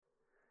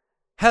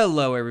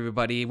Hello,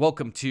 everybody.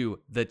 Welcome to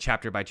the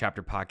Chapter by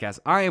Chapter podcast.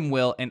 I am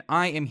Will, and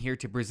I am here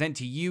to present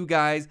to you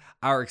guys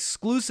our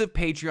exclusive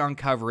Patreon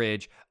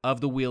coverage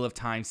of the Wheel of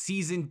Time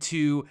Season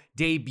 2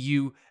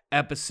 debut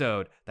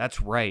episode.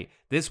 That's right.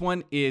 This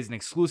one is an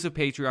exclusive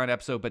Patreon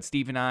episode, but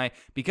Steve and I,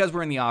 because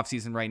we're in the off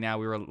season right now,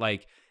 we were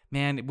like,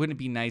 man, wouldn't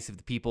it be nice if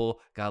the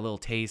people got a little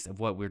taste of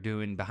what we're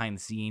doing behind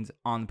the scenes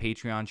on the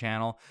Patreon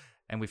channel?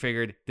 And we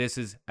figured this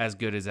is as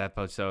good as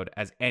episode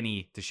as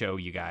any to show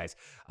you guys.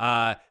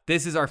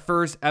 This is our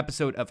first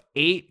episode of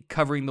 8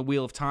 covering the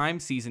Wheel of Time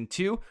Season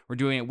 2. We're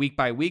doing it week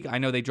by week. I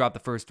know they dropped the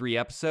first 3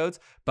 episodes,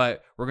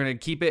 but we're going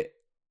to keep it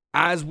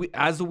as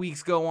the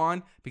weeks go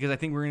on because I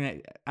think we're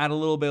going to add a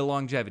little bit of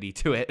longevity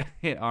to it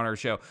on our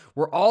show.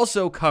 We're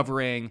also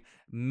covering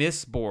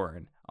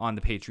Mistborn on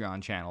the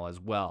Patreon channel as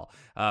well,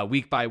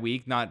 week by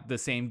week, not the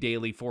same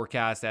daily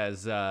forecast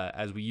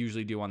as we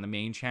usually do on the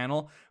main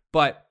channel,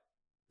 but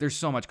there's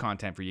so much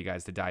content for you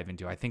guys to dive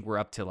into. I think we're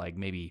up to like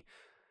maybe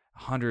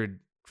 100,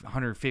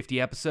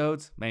 150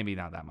 episodes, maybe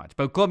not that much,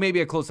 but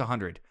maybe close to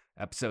 100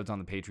 episodes on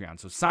the Patreon.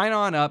 So sign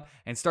on up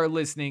and start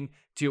listening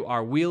to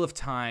our Wheel of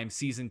Time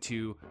Season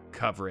 2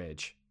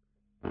 coverage.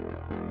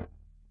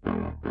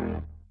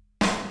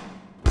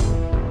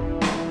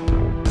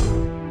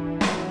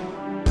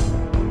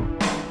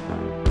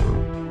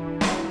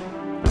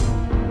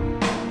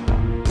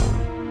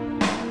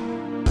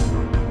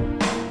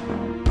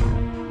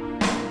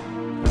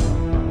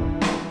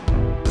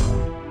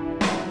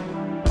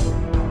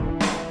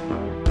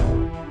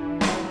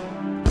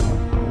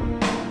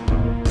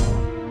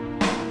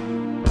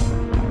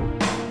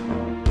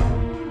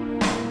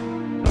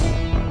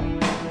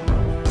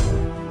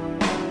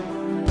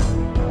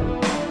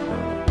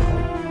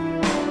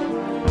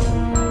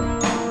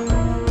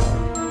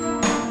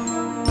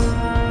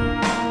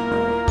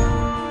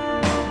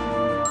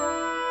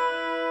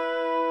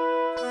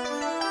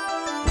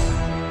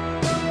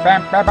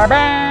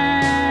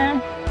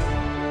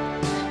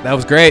 That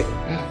was great.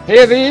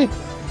 Hear thee.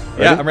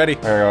 Yeah, I'm ready.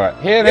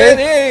 Hear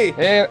thee.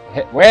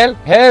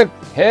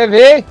 Hear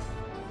thee.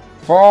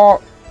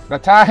 For the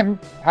time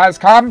has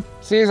come.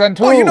 Season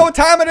 2. Oh, you know what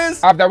time it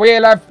is? Of the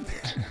Wheel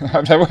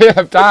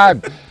of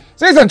Time.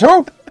 Season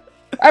 2.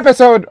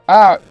 Episode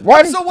 1.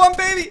 Episode 1,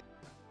 baby.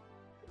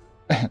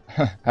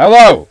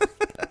 Hello.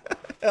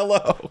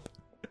 Hello.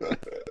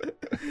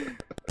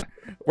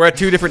 We're at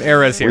 2 different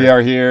eras here. We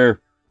are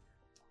here.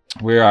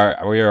 We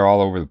are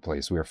all over the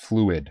place. We are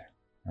fluid.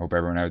 I hope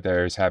everyone out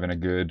there is having a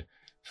good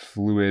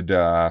fluid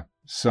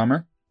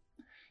summer.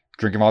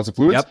 Drinking lots of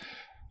fluids. Yep.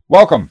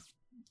 Welcome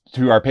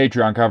to our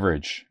Patreon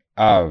coverage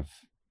of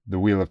the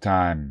Wheel of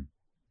Time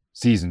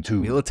Season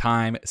 2. Wheel of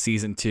Time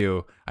Season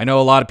 2. I know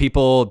a lot of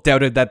people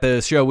doubted that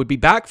the show would be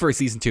back for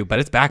Season 2, but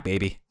it's back,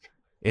 baby.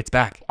 It's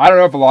back. I don't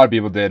know if a lot of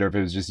people did or if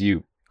it was just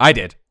you. I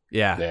did.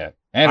 Yeah. Yeah.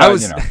 And I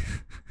was...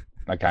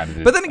 I kind of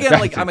did. But then again,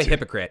 like, I'm a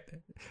hypocrite.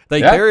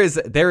 Like, yeah?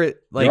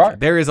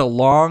 there is a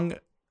long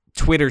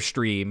Twitter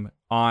stream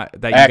on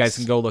that X. you guys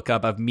can go look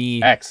up of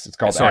me. X. It's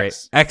called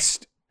X.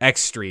 X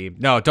stream.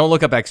 No, don't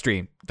look up X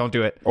stream. Don't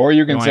do it. Or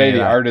you can say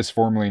the artist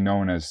formerly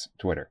known as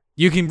Twitter.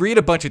 You can read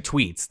a bunch of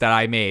tweets that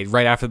I made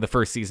right after the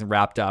first season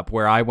wrapped up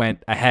where I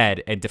went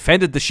ahead and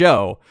defended the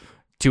show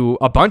to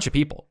a bunch of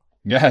people.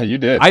 Yeah, you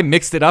did. I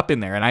mixed it up in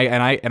there and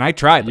I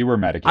tried. You were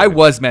medicated. I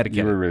was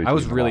medicated. You were really I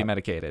was really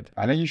medicated.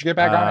 I think you should get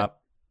back on it.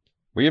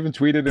 We haven't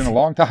tweeted in a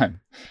long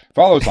time.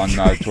 Follow us on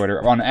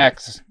Twitter, on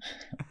X.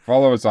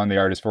 Follow us on the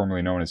artist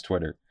formerly known as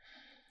Twitter.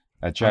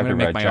 I'm going to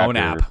make my own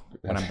app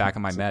when I'm back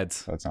on my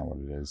meds. That's not what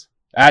it is.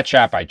 At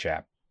Chat by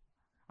Chap.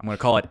 I'm going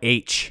to call it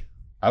H.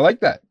 I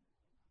like that.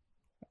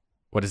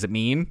 What does it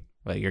mean?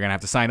 Well, you're going to have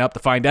to sign up to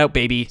find out,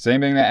 baby.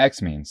 Same thing that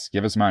X means.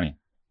 Give us money.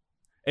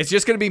 It's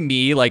just going to be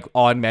me, like,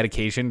 on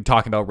medication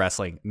talking about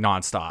wrestling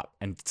nonstop.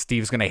 And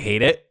Steve's going to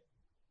hate it.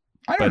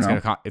 I don't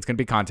know. It's going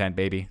to be content,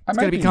 baby. It's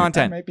going to be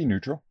content. I might be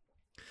neutral.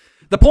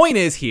 The point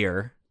is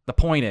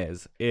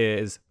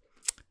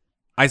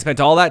I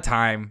spent all that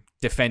time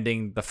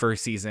defending the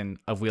first season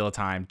of Wheel of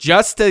Time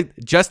just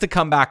to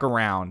come back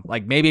around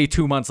like maybe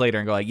 2 months later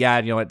and go like, yeah,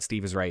 you know what?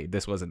 Steve is right.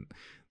 This wasn't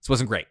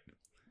great.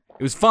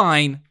 It was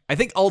fine. I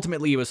think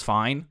ultimately it was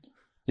fine.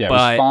 Yeah, it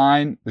was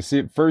fine.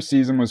 The first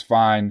season was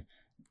fine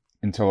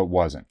until it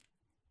wasn't.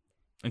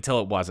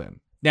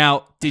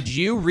 Now, did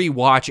you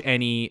rewatch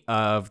any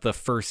of the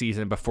first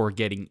season before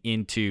getting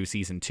into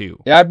season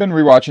 2? Yeah, I've been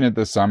rewatching it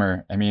this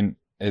summer. I mean,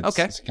 it's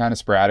okay. Kind of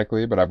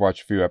sporadically, but I've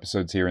watched a few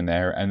episodes here and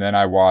there. And then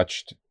I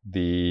watched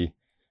the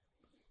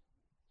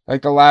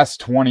last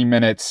 20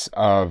 minutes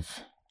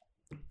of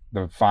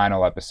the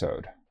final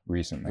episode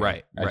recently.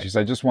 Right.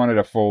 I just wanted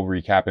a full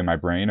recap in my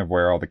brain of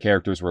where all the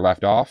characters were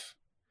left off.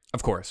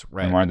 Of course,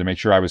 right. I wanted to make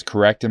sure I was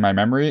correct in my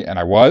memory, and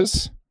I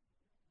was.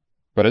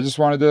 But I just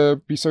wanted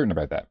to be certain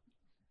about that.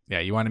 Yeah,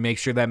 you want to make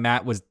sure that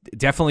Matt was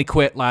definitely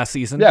quit last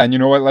season. Yeah, and you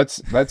know what? Let's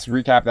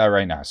recap that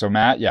right now. So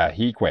Matt, yeah,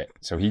 he quit.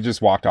 So he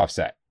just walked off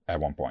set at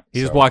one point. He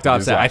just walked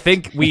off set. I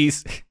think we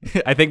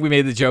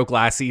made the joke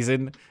last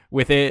season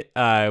with it.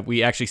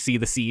 We actually see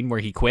the scene where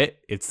he quit.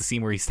 It's the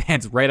scene where he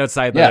stands right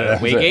outside the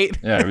way gate.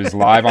 Yeah, it was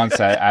live on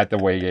set at the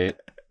way gate.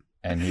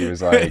 and he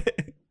was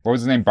like, what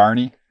was his name?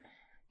 Barney?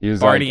 He was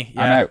Barney,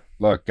 like, I'm out.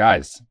 Look,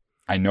 guys,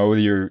 I know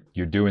you're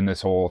doing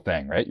this whole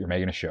thing, right? You're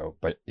making a show,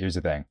 but here's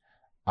the thing.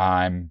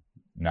 I'm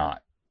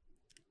not.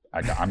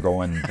 I'm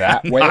going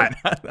that way.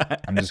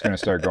 I'm just going to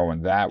start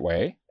going that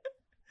way.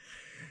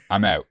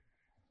 I'm out.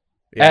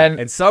 Yeah.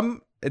 And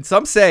some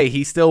say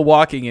he's still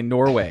walking in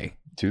Norway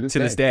to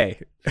this day.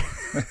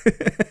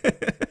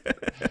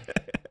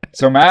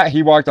 So Matt,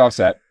 he walked off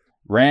set.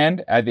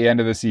 Rand at the end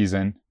of the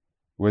season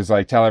was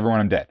like, tell everyone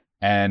I'm dead.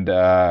 And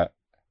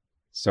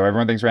so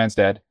everyone thinks Rand's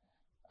dead.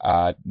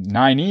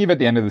 Nynaeve at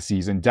the end of the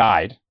season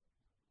died,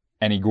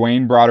 and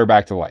Egwene brought her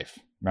back to life.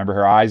 Remember,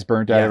 her eyes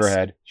burnt out of her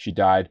head. She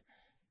died.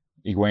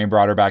 Egwene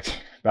brought her back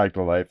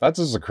to life. That's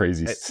just a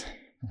crazy.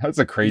 That's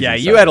a crazy. Yeah,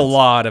 sentence. You had a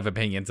lot of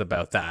opinions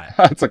about that.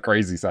 That's a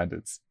crazy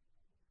sentence.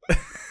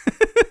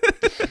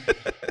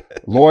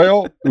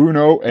 Loyal,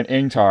 Uno, and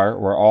Ingtar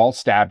were all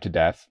stabbed to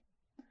death.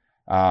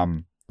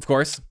 Of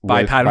course,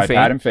 by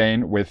Padam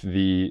Fain with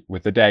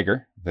the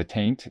dagger, the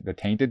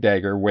tainted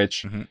dagger,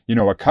 which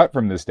a cut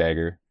from this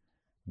dagger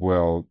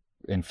will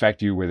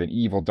infect you with an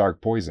evil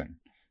dark poison.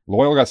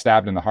 Loyal got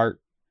stabbed in the heart,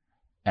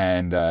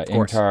 and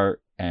Ingtar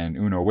and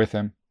Uno with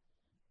him.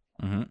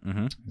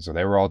 So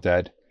they were all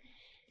dead.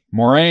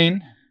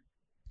 Moraine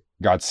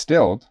got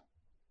stilled,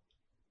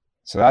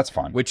 so that's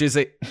fun. Which is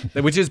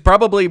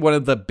probably one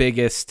of the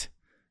biggest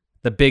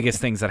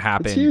things that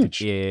happened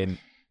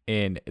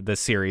in the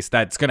series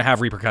that's going to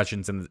have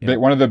repercussions in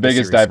one of the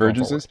biggest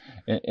divergences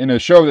in a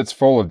show that's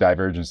full of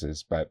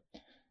divergences. But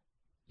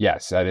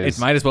yes, that is.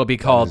 It might as well be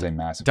called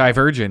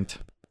Divergent.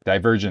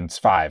 Divergence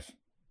 5.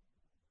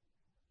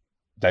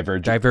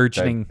 Divergent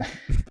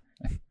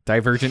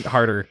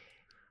harder.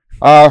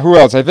 Who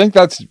else? I think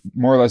that's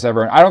more or less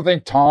everyone. I don't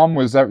think Tom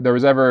was there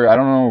was ever. I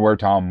don't know where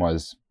Tom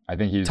was. I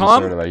think he's just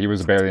sort of like, he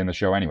was barely in the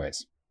show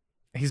anyways.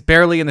 He's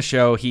barely in the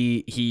show.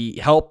 He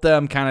helped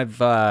them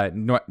kind of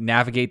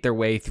navigate their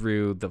way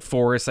through the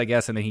forest, I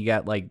guess, and then he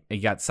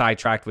got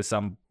sidetracked with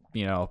some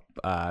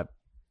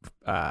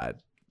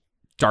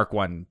dark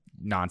one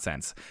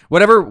nonsense. What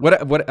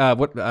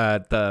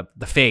the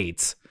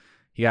fades.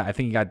 Yeah, I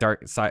think he got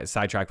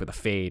sidetracked with a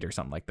fade or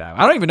something like that.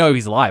 I don't even know if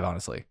he's alive,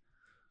 honestly.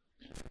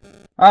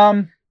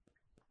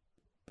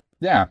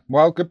 Yeah.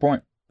 Well, good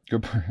point.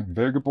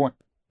 Very good point.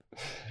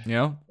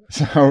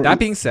 So that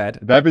being said,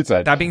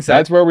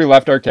 that's where we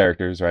left our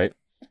characters, right?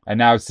 And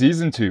now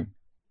season 2.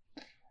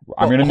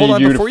 I'm going to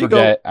need you to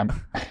forget.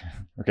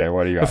 Okay,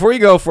 what do you got? Before you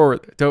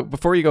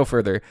go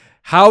further,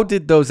 how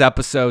did those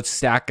episodes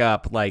stack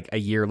up like a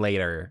year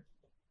later,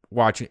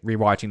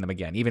 rewatching them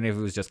again, even if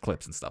it was just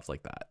clips and stuff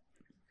like that?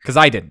 Because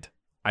I didn't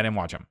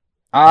watch them.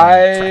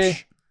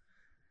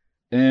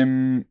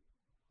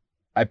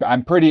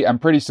 I'm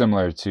pretty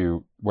similar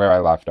to where I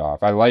left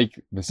off. I like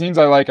the scenes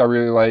I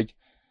really like.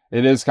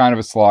 It is kind of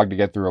a slog to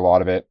get through a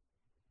lot of it.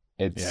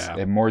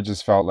 It more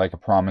just felt like a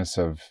promise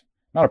of,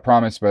 not a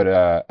promise, but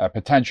a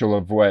potential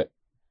of what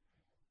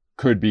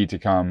could be to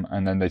come.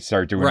 And then they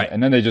start doing it.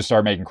 And then they just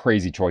start making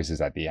crazy choices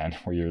at the end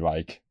where you're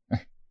like,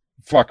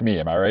 fuck me.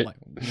 Am I right?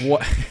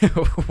 What,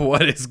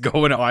 what is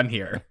going on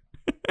here?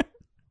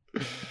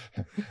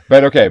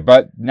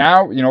 But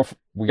now,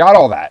 we got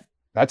all that.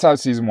 That's how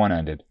season 1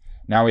 ended.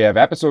 Now we have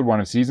episode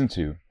 1 of season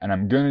 2, and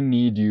I'm going to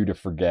need you to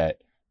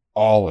forget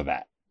all of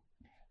that.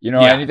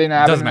 Anything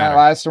that happened in that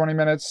last 20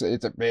 minutes,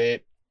 it's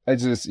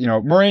just,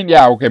 Moraine,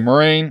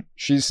 Moraine,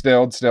 she's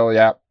still,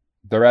 yeah.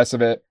 The rest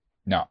of it,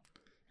 no.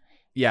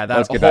 Yeah,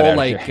 that whole,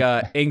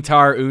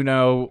 Ingtar,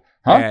 Uno,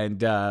 and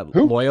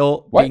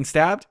Loyal being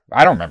stabbed?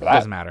 I don't remember that.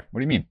 Doesn't matter. What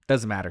do you mean?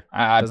 Doesn't matter.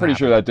 I'm pretty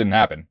sure that didn't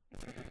happen.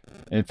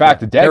 In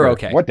fact, the dagger.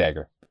 Okay. What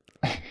dagger?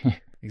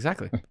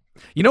 Exactly.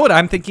 You know what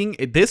I'm thinking?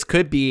 This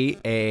could be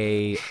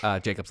a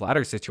Jacob's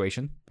Ladder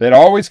situation. It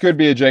always could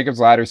be a Jacob's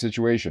Ladder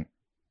situation.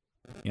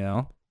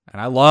 And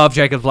I love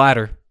Jacob's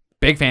Ladder.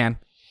 Big fan.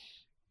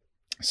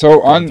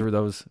 So through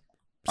those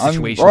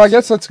situations. Well, I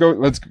guess let's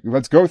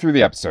go through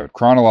the episode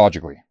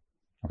chronologically.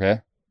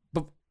 Okay.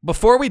 But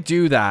before we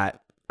do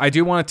that, I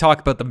do want to talk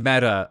about the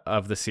meta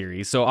of the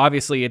series. So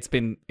obviously, it's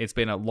been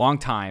a long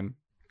time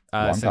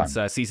since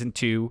season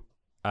 2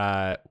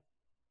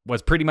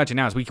 was pretty much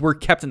announced. We were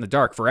kept in the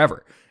dark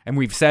forever, and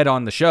we've said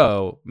on the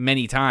show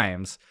many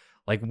times,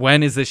 like,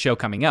 when is this show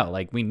coming out?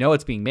 Like, we know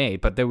it's being made,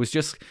 but there was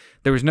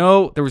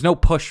no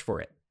push for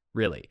it,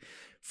 really.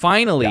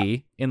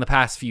 Finally, in the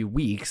past few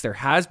weeks, there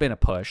has been a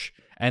push,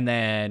 and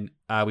then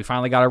we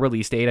finally got a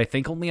release date. I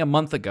think only a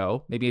month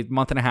ago, maybe a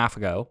month and a half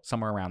ago,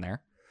 somewhere around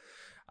there.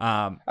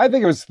 I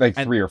think it was like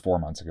 3 or 4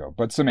 months ago,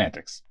 but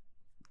semantics.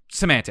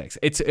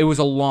 It was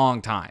a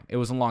long time.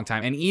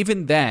 And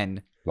even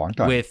then,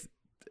 with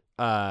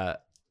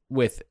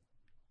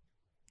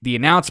the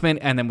announcement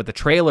and then with the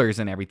trailers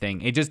and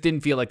everything, it just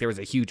didn't feel like there was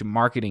a huge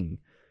marketing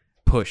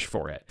push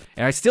for it.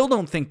 And I still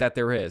don't think that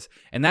there is.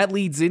 And that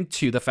leads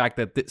into the fact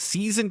that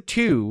season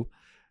 2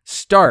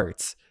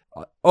 starts,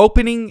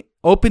 opening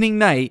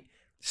night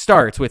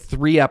starts with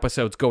 3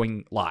 episodes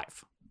going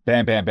live.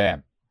 Bam, bam,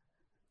 bam.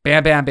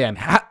 Bam, bam, bam.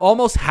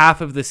 Almost half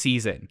of the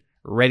season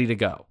ready to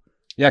go.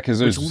 Yeah, because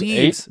there's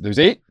 8. There's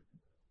 8?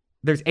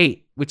 there's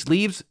 8, which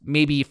leaves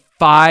maybe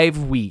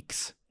 5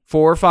 weeks,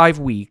 4 or 5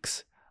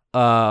 weeks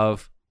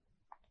of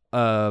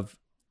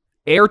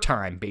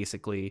airtime,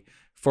 basically,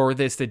 for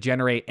this to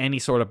generate any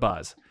sort of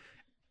buzz.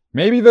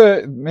 Maybe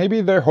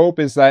their hope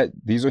is that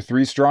these are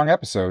 3 strong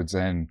episodes,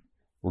 and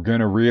we're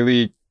gonna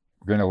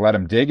let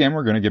them dig in.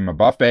 We're gonna give them a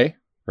buffet,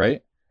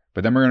 right?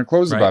 But then we're gonna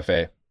close the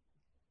buffet.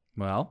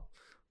 Well,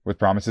 with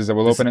promises that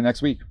we'll open it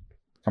next week.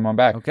 Come on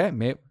back. Okay,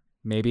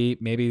 maybe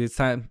it's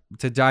time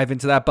to dive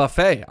into that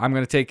buffet. I'm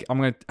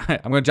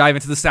gonna dive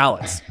into the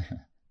salads.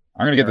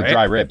 I'm gonna get the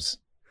dry ribs.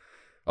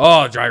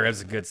 Oh, dry ribs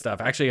is good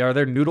stuff. Actually, are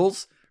there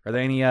noodles? Are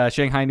there any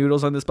Shanghai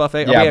noodles on this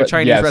buffet? Yeah, a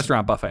Chinese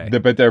restaurant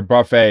buffet. But they're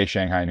buffet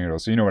Shanghai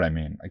noodles, so you know what I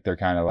mean. Like they're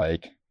kind of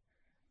like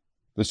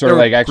they're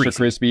like extra greasy.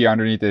 crispy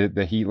underneath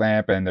the heat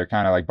lamp, and they're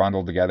kind of like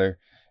bundled together.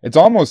 It's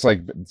almost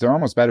like they're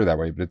almost better that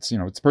way, but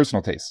it's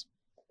personal taste.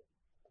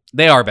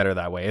 They are better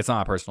that way. It's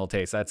not a personal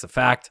taste. That's a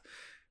fact.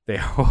 They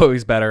are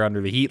always better under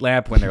the heat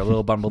lamp when they're a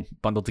little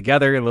bundled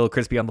together and a little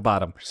crispy on the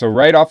bottom. So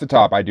right off the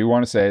top, I do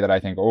want to say that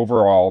I think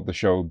overall the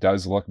show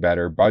does look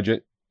better.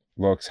 Budget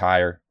looks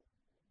higher.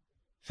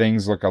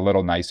 Things look a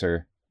little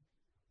nicer.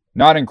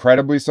 Not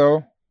incredibly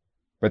so,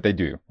 but they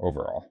do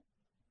overall.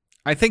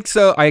 I think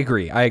so. I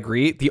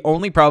agree. The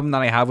only problem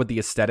that I have with the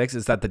aesthetics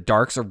is that the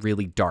darks are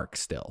really dark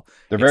still.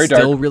 They're very dark.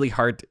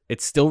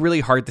 It's still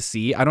really hard to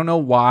see. I don't know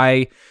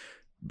why,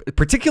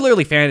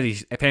 particularly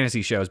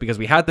fantasy shows, because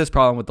we had this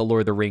problem with the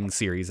Lord of the Rings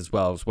series as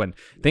well. Is when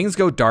things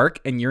go dark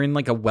and you're in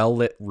like a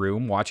well-lit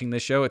room watching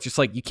this show, it's just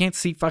like you can't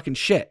see fucking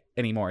shit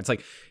anymore. It's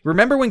like,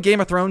 remember when Game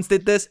of Thrones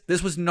did this?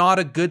 This was not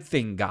a good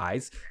thing,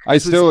 guys. We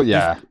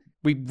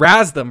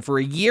razzed them for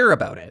a year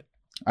about it.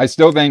 I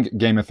still think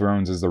Game of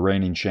Thrones is the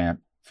reigning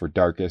champ for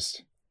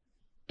darkest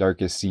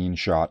scene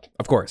shot.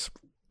 Of course.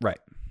 Right.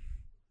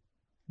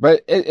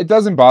 But it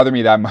doesn't bother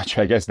me that much,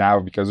 I guess, now,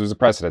 because there's a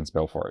precedence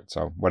built for it.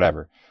 So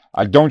whatever.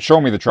 Don't show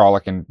me the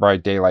Trolloc in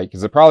bright daylight,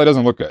 because it probably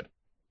doesn't look good.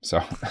 So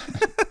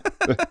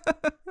I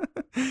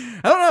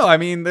don't know. I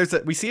mean,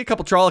 we see a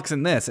couple Trollocs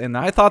in this, and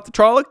I thought the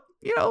Trolloc,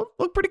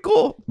 looked pretty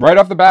cool. Right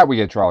off the bat, we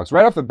get Trollocs.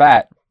 Right off the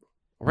bat,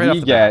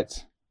 we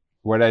get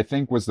what I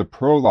think was the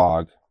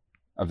prologue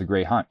of The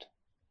Great Hunt,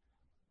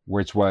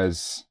 which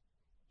was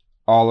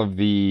all of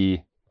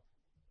or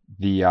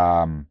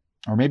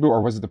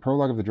was it the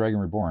prologue of The Dragon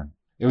Reborn?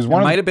 It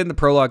might have been the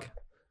prologue.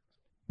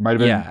 Might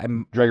have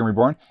been Dragon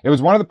Reborn. It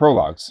was one of the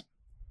prologues.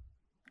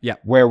 Yeah.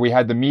 Where we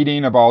had the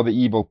meeting of all the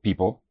evil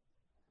people.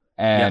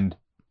 And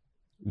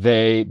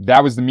that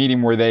was the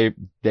meeting where they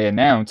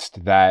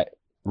announced that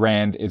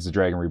Rand is the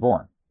Dragon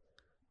Reborn.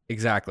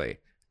 Exactly.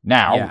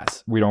 Now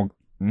we don't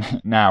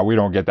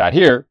get that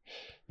here,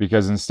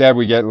 because instead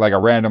we get like a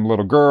random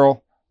little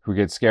girl who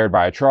gets scared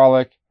by a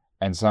Trolloc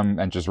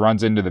and just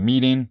runs into the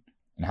meeting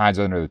and hides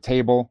under the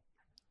table.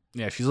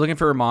 Yeah, she's looking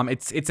for her mom.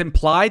 It's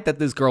implied that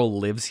this girl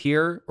lives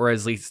here, or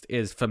at least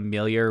is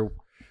familiar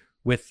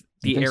with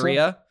the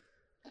area.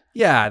 So?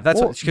 Yeah, that's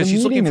because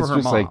she's looking for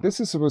her mom. Like, this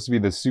is supposed to be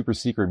the super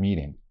secret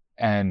meeting,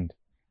 and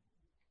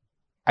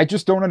I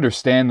just don't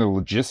understand the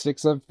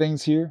logistics of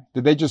things here.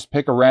 Did they just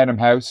pick a random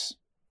house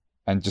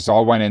and just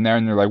all went in there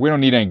and they're like, we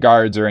don't need any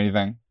guards or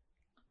anything?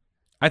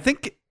 I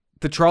think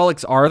the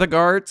Trollocs are the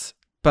guards,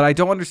 but I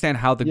don't understand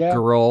how the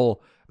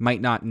girl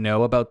might not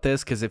know about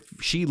this, because if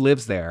she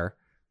lives there,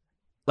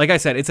 like I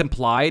said, it's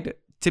implied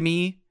to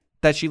me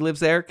that she lives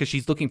there because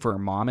she's looking for her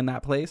mom in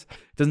that place.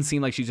 It doesn't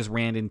seem like she just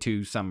ran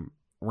into some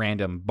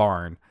random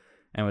barn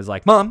and was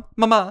like, Mama,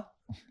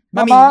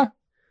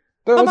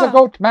 there was a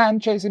goat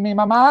man chasing me,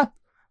 Mama.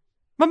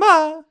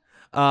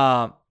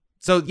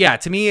 So yeah,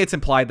 to me, it's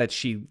implied that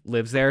she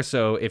lives there.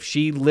 So if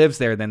she lives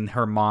there, then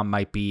her mom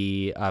might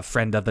be a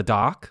friend of the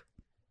doc.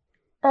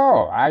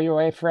 Oh, are you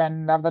a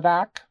friend of the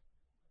doc?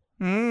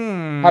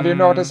 Have you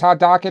noticed how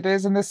dark it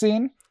is in the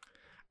scene?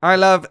 I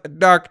love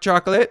dark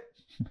chocolate.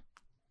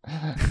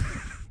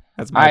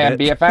 That's my am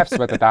BFFs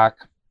with the doc.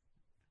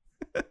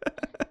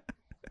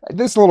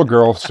 This little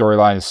girl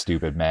storyline is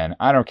stupid, man.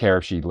 I don't care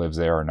if she lives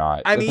there or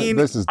not.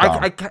 This is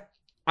dumb.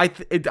 I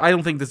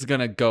don't think this is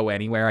gonna go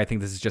anywhere. I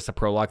think this is just a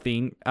prologue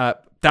thing.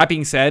 That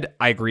being said,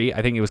 I agree.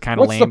 I think it was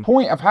kind of lame. What's the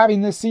point of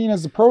having this scene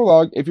as a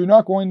prologue if you're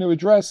not going to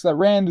address that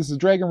Rand is the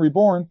Dragon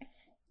Reborn?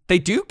 They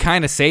do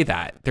kind of say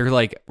that. They're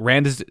like,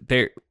 Rand is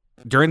there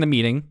during the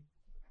meeting.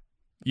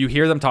 You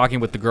hear them talking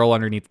with the girl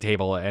underneath the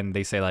table, and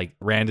they say, like,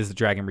 Rand is the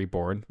Dragon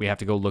Reborn. We have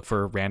to go look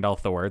for Rand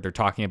al'Thor. They're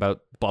talking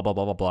about blah, blah,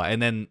 blah, blah, blah.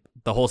 And then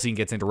the whole scene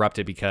gets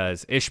interrupted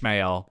because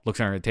Ishmael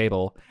looks under the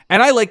table.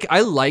 And I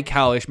like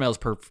how Ishmael's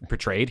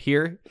portrayed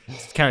here.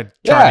 It's kind of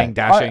charming,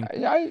 dashing.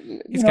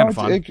 He's kind of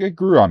fun. It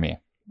grew on me.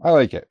 I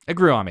like it. It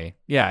grew on me.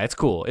 Yeah, it's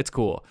cool. It's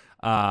cool.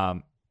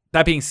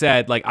 That being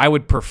said, like, I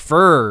would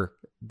prefer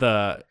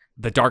the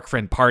Dark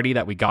Friend party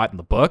that we got in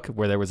the book,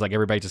 where there was, like,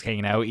 everybody just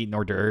hanging out, eating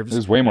hors d'oeuvres.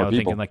 There's way more people.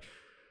 Thinking, like,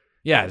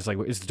 yeah, it's like,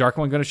 is the Dark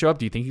One going to show up?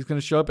 Do you think he's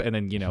going to show up? And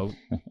then,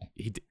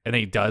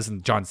 he does,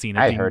 and John Cena.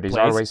 I heard he's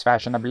always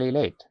fashionably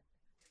late.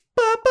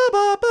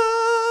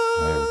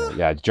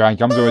 Yeah, John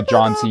comes in with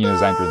John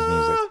Cena's entrance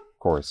music, of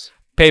course.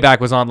 Payback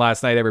was on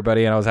last night,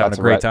 everybody, and I was having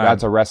a great time.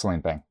 That's a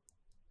wrestling thing.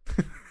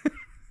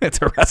 It's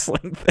a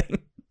wrestling thing.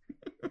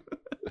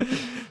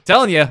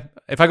 Telling you,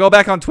 if I go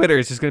back on Twitter,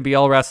 it's just going to be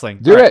all wrestling.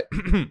 Do it.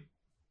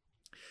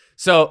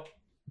 So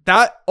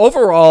that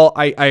overall,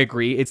 I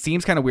agree. It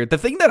seems kind of weird. The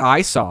thing that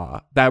I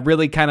saw that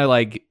really kind of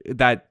like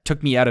that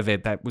took me out of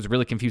it, that was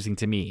really confusing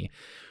to me,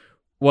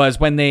 was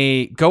when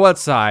they go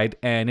outside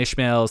and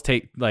Ishmael's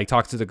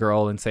talks to the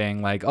girl and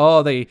saying like,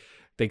 oh, they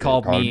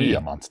called me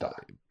a monster.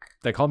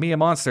 They call me a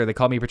monster. They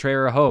call me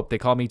betrayer of hope. They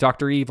call me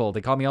Dr. Evil.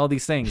 They call me all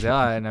these things.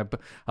 Yeah, and I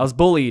was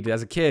bullied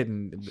as a kid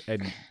and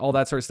all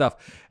that sort of stuff.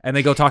 And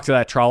they go talk to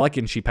that Trolloc,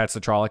 and she pets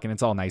the Trolloc, and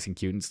it's all nice and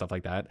cute and stuff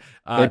like that.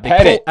 They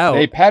pet it.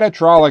 They pet a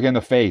Trolloc in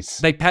the face.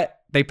 They pet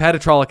a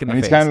Trolloc in the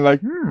face. And he's kind of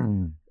like,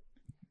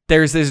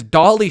 There's this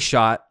dolly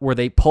shot where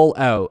they pull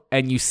out,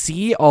 and you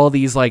see all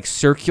these like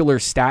circular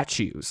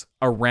statues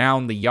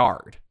around the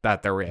yard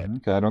that they're in.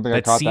 Okay, I don't think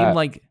I caught that.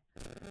 Like,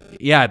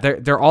 yeah,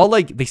 they're all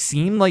like, they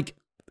seem like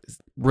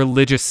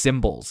religious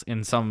symbols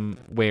in some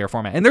way or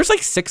format, and there's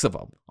like 6 of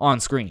them on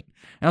screen,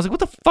 and I was like, what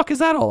the fuck is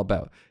that all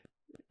about?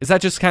 Is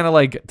that just kind of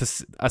like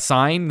a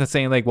sign that's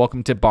saying like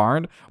welcome to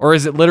Barn, or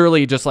is it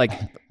literally just like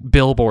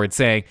billboard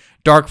saying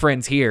Dark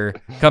Friends here,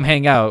 come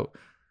hang out,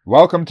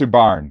 welcome to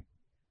Barn,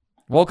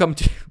 welcome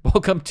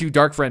to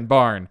Dark Friend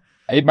Barn?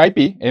 It might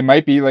be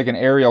like an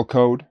aerial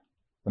code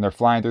when they're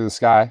flying through the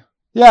sky.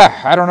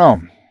 Yeah, I don't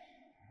know.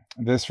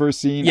 This first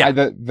scene, yeah.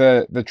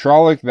 The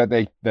Trolloc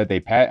that they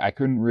pet, I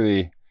couldn't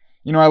really.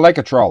 I like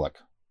a Trolloc,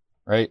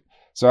 right?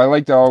 So I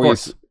like to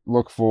always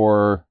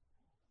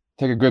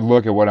take a good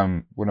look at what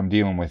I'm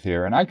dealing with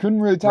here. And I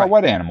couldn't really tell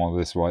what animal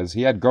this was.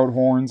 He had goat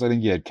horns. I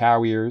think he had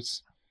cow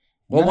ears.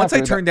 Well, once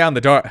I turned down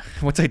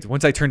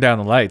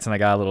the lights and I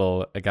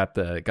got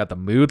the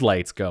mood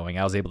lights going,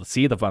 I was able to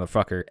see the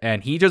motherfucker,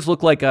 and he just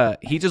looked like a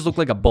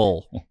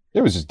bull.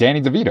 It was just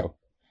Danny DeVito.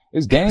 It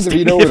was Danny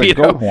DeVito with a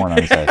goat horn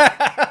on his head.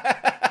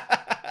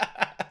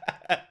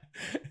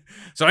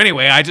 So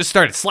anyway, I just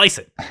started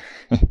slicing.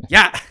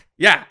 Yeah.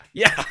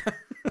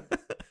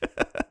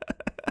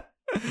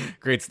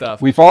 Great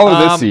stuff. We follow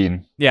this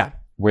scene. Yeah.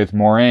 With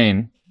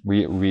Moiraine.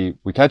 We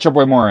catch up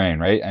with Moiraine,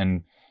 right?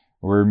 And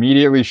we're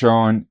immediately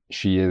shown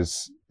she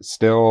is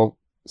still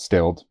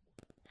stilled.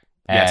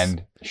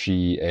 And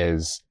she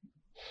is,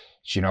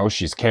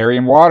 she's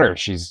carrying water.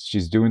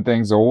 She's doing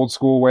things the old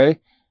school way.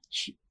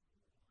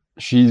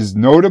 She's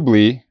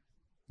notably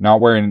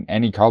not wearing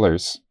any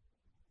colors.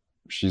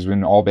 She's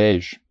in all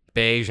beige.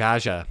 Beige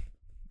Aja.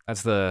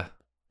 That's the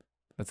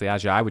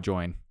Aja I would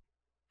join.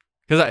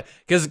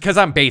 Because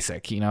I'm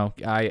basic,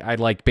 I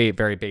like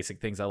very basic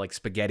things. I like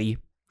spaghetti.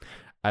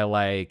 I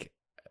like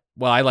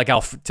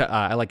Alfredo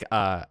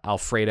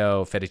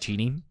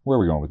fettuccine. Where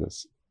are we going with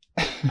this?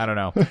 I don't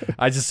know.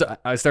 I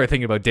started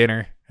thinking about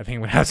dinner. I think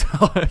I'm gonna have some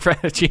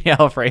fettuccine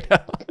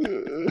Alfredo.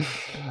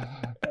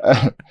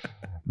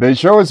 They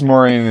show us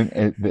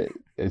Moiraine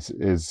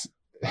is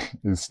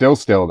still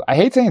stilled. I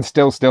hate saying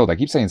still stilled. I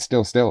keep saying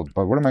still stilled,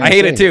 but what am I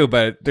hate it too,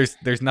 but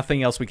there's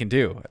nothing else we can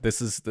do.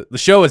 This is the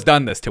show has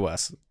done this to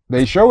us.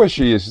 They show us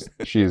she is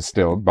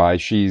stilled by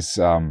she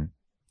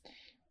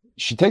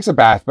takes a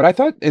bath, but I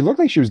thought it looked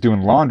like she was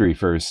doing laundry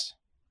first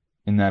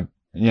in that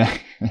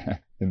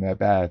in that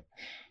bath.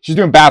 She's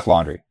doing bath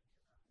laundry,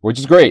 which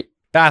is great.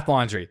 Bath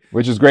laundry.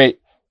 Which is great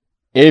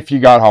if you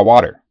got hot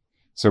water.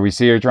 So we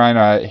see her trying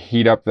to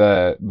heat up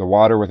the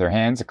water with her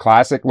hands. A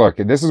classic. Look,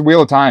 this is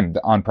Wheel of Time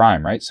on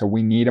Prime, right? So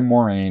we need a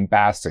Moiraine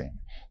bath scene.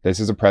 This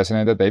is a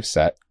precedent that they've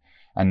set.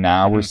 And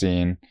now we're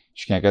seeing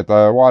she can't get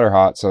the water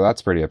hot. So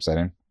that's pretty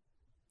upsetting.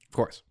 Of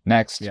course.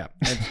 Next. Yeah.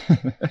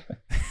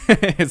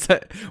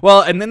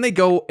 Well, and then they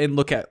go and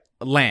look at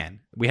Lan.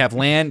 We have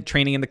Lan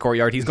training in the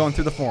courtyard. He's going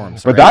through the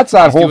forums. But that's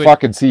that whole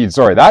fucking scene.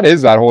 Sorry, that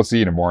is that whole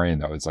scene of Moiraine,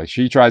 though. It's like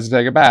she tries to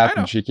take a bath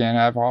and she can't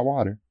have hot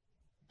water.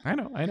 I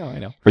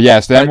know. But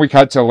yes, then we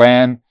cut to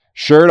Lan,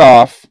 shirt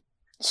off,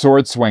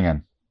 sword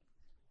swinging.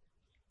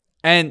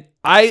 And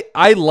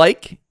I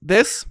like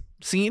this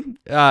scene,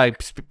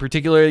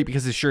 particularly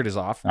because his shirt is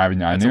off. I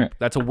knew it.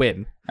 That's a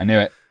win. I knew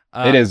it.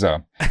 It is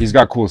though. He's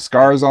got cool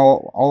scars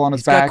all on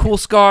his back. He's got cool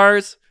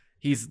scars.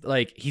 He's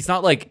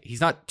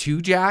not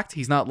too jacked.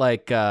 He's not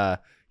like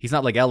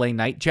LA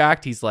Knight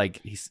jacked. But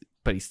he's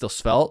still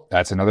svelte.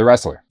 That's another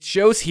wrestler.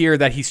 Shows here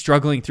that he's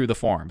struggling through the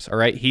forms. All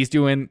right, he's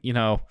doing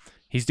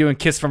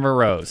Kiss from a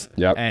Rose.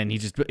 Yep. And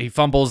he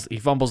fumbles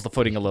the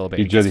footing a little bit.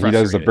 He does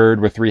the bird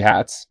with 3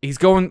 hats. He's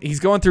going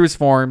through his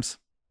forms.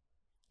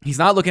 He's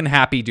not looking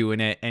happy doing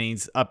it, and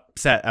he's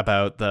upset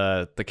about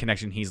the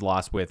connection he's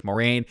lost with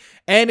Moiraine.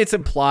 And it's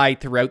implied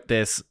throughout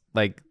this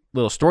like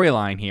little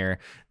storyline here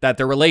that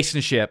their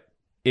relationship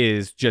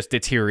is just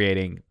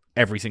deteriorating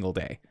every single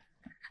day.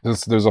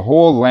 There's a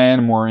whole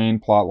Lan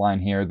Moiraine plot line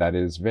here that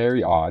is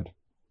very odd.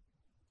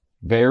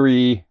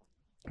 Very,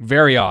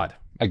 very odd.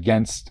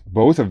 Against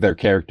both of their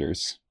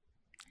characters.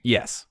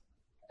 Yes.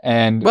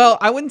 And well,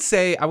 I wouldn't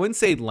say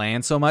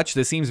Lan so much.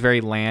 This seems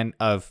very Lan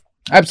of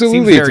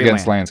absolutely it's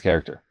against Lan's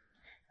character.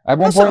 At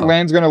one point,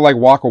 Lan's gonna like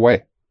walk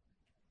away.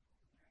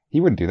 He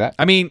wouldn't do that.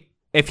 I mean,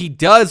 if he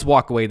does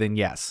walk away, then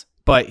yes.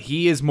 But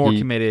he is more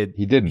committed.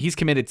 He didn't. He's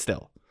committed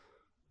still.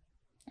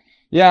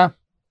 Yeah.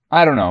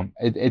 I don't know.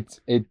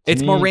 It's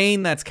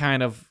Moiraine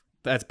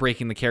that's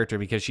breaking the character,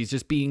 because she's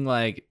just being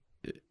like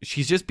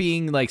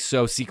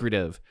so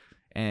secretive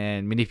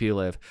and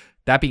manipulative.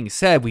 That being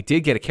said, we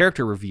did get a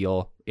character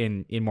reveal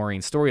in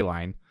Moiraine's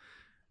storyline,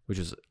 which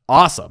is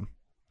awesome.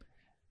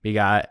 We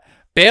got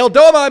Bail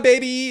Domon,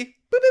 baby.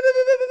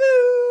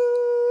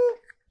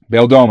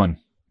 Bail Domon.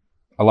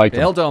 I liked him.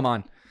 Bail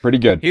Domon. Pretty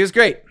good. He was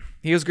great.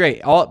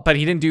 But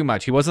he didn't do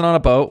much. He wasn't on a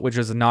boat, which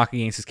was a knock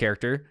against his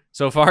character.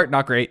 So far,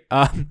 not great.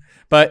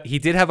 But he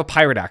did have a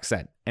pirate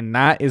accent, and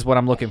that is what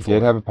I'm looking for. He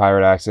did have a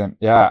pirate accent.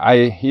 Yeah,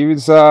 he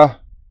was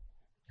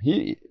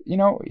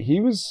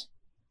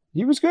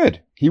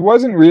good. He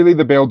wasn't really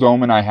the Bail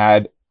Domon I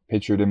had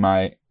pictured in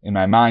my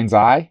mind's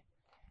eye,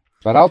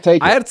 but I'll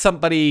take it. I had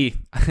somebody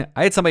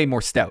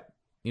more stout,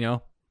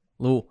 a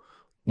little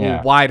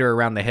wider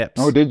around the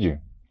hips. Oh, did you?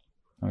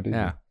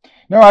 Yeah.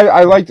 No,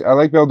 I liked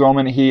Bail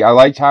Domon. I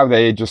liked how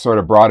they just sort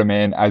of brought him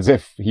in as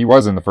if he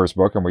was in the first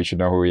book and we should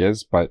know who he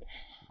is. But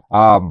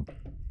I'm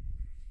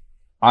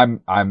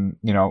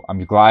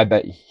glad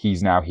that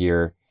he's now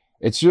here.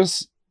 It's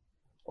just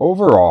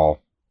overall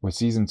with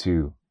season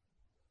 2,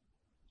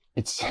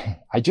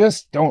 I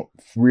just don't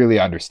really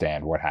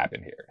understand what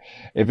happened here.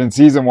 If in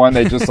season 1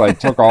 they just like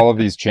took all of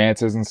these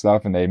chances and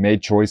stuff, and they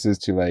made choices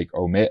to like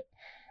omit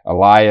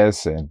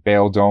Elias and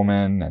Bail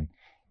Domon, and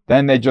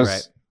then they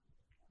just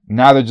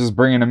now they're just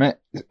bringing him in,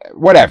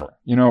 whatever,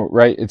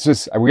 right? It's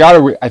just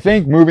I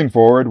think moving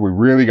forward we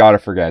really got to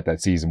forget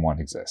that season 1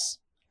 exists.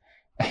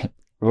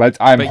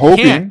 I'm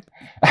hoping.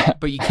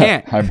 But you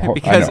can't.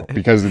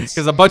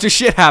 because a bunch of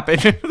shit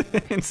happened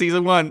in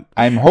season 1.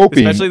 I'm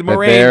hoping, especially the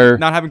Moiraine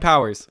not having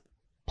powers.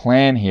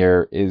 Plan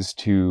here is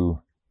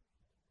to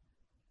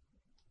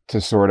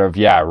sort of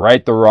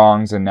right the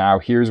wrongs, and now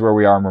here's where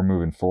we are and we're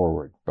moving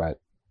forward. But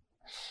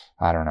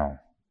I don't know.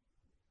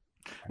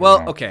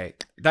 Okay.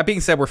 That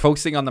being said, we're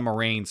focusing on the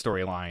Moiraine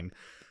storyline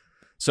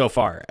so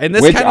far, and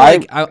this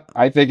kind of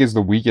I think is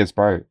the weakest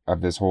part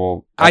of this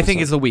whole episode. I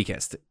think is the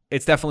weakest.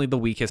 It's definitely the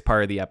weakest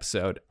part of the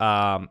episode.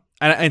 And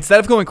instead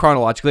of going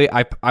chronologically,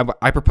 I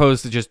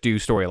propose to just do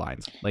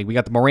storylines. Like, we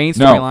got the Moiraine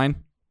storyline.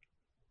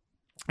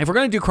 If we're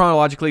going to do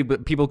chronologically,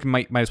 but people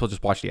might as well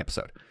just watch the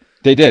episode.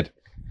 They did.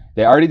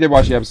 They already did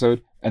watch the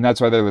episode, and that's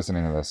why they're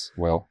listening to this,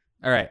 Will.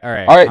 All right.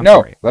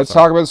 Let's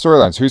talk about the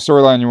storylines. Whose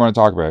storyline you want to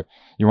talk about?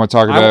 You want to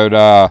talk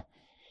about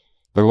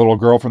the little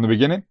girl from the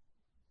beginning?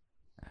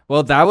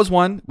 Well, that was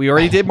one. We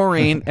already did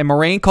Moiraine, and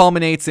Moiraine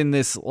culminates in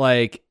this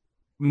like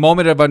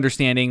moment of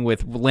understanding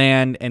with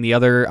Lan and the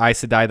other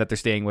Aes Sedai that they're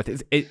staying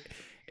with.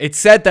 It's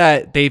said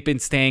that they've been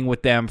staying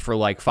with them for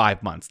like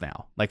 5 months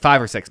now, like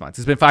 5 or 6 months.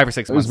 It's been 5 or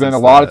 6 months. There's been a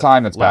lot of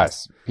time that's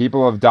passed.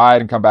 People have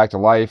died and come back to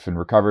life and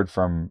recovered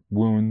from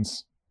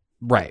wounds.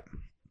 Right.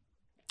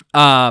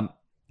 And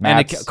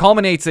it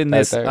culminates in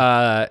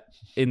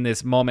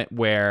this moment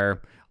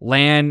where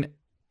Lan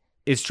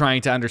is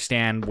trying to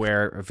understand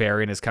where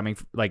Varian is coming,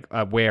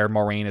 where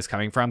Moiraine is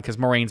coming from, because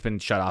Moraine's been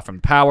shut off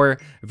from power.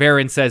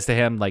 Varian says to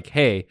him, like,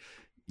 hey,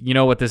 you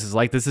know what this is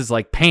like? This is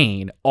like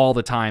pain all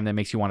the time that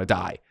makes you want to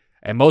die.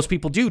 And most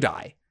people do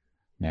die.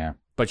 Yeah.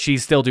 But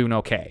she's still doing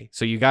okay.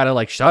 So you got to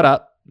like shut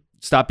up,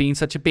 stop being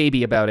such a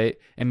baby about it,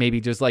 and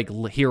maybe just like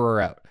hear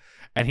her out.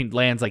 And he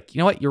lands like, you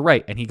know what? You're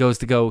right. And he goes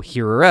to go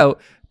hear her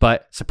out.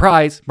 But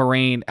surprise,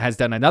 Moiraine has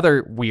done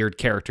another weird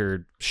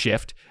character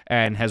shift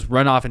and has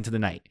run off into the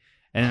night.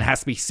 And it has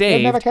to be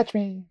saved. You'll never catch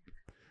me.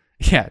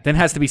 Yeah. Then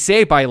has to be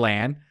saved by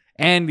Lan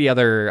and the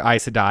other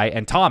Aes Sedai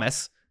and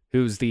Thomas,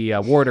 who's the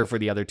warder for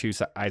the other two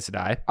Aes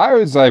Sedai. I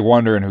was like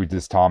wondering who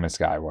this Thomas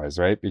guy was,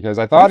 right? Because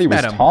I thought he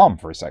was Tom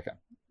for a second.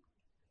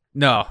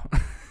 No.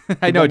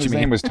 I know what you mean.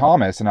 His name was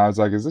Thomas, and I was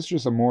like, is this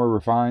just a more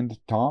refined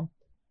Tom?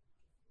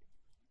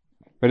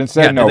 But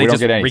instead, no, we don't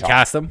get any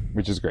recast Tom, him,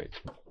 which is great.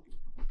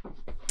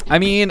 I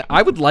mean,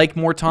 I would like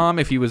more Tom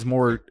if he was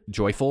more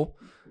joyful.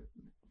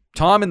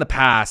 Tom in the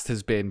past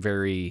has been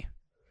very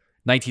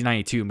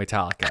 1992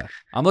 Metallica.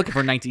 I'm looking for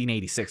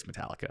 1986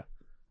 Metallica.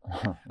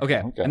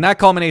 Okay. And that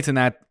culminates in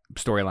that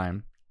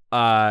storyline.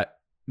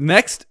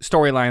 Next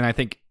storyline, I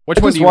think. I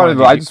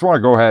just want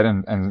to go ahead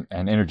and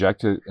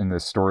interject in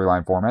this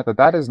storyline format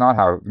that is not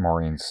how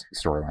Maureen's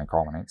storyline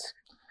culminates.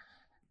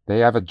 They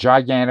have a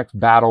gigantic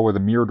battle with a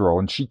Myrddraal,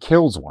 and she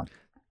kills one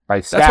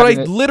by stabbing That's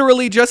what I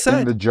literally just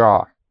said. In the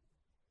jaw.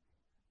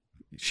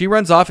 She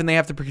runs off, and they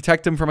have to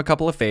protect him from a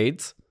couple of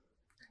fades.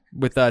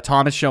 With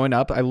Thomas showing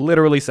up, I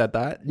literally said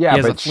that. Yeah, he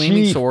has but a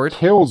flaming sword.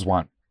 Kills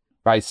one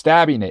by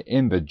stabbing it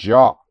in the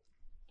jaw.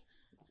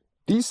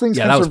 These things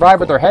can survive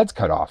with their heads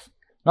cut off.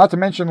 Not to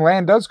mention,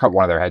 Lan does cut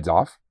one of their heads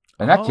off,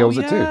 and that kills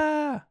it too.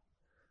 Oh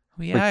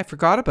yeah, I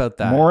forgot about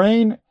that.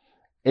 Moiraine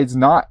is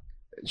not.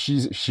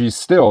 She's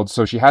stilled,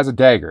 so she has a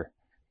dagger,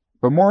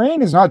 but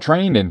Moiraine is not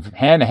trained in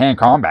hand-to-hand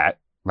combat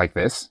like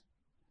this.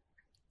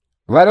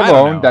 Let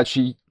alone that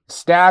she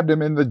stabbed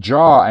him in the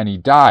jaw and he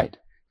died.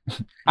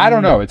 I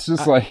don't know. It's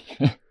just like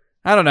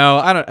I don't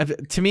know.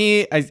 To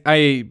me,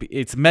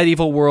 it's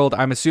medieval world.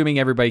 I'm assuming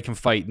everybody can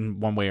fight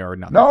in one way or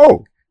another.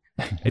 No.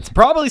 It's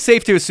probably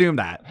safe to assume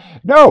that.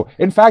 No.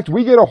 In fact,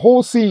 we get a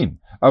whole scene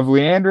of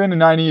Liandrin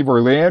and Nynaeve,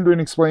 where Liandrin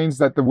explains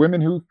that the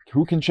women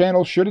who can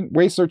channel shouldn't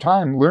waste their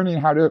time learning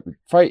how to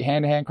fight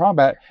hand-to-hand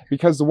combat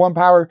because the one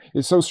power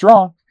is so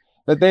strong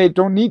that they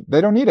don't need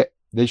it.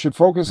 They should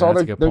focus all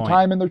their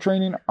time and their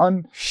training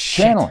on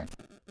channeling.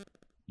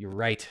 You're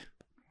right.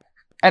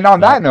 And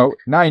on that note,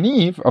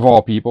 Nynaeve, of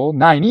all people,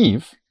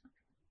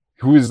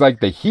 who is like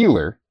the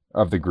healer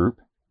of the group,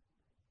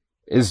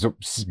 has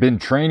been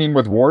training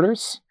with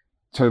warders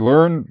to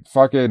learn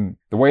fucking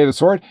the way of the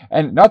sword.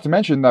 And not to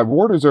mention that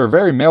warders are a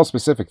very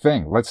male-specific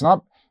thing. Let's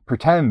not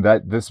pretend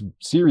that this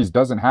series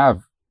doesn't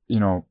have,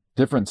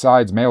 different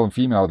sides, male and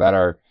female, that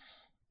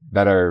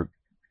are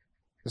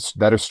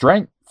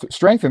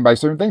strengthened by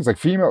certain things, like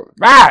female.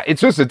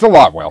 It's a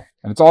lot, Will,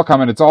 and it's all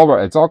coming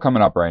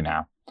up right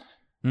now.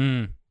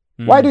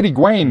 Why did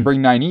Egwene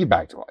bring Nynaeve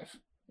back to life?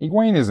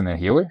 Egwene isn't a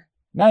healer.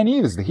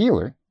 Nynaeve is the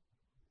healer.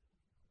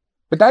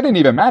 But that didn't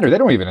even matter. They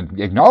don't even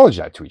acknowledge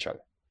that to each other.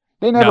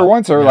 They never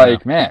once are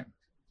man.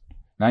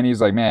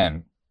 Nynaeve's like,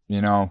 man,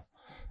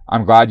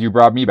 I'm glad you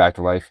brought me back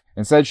to life.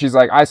 Instead, she's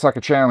like, I suck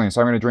at channeling,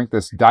 so I'm going to drink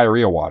this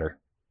diarrhea water.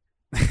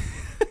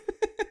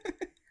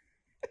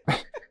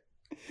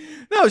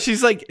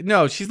 She's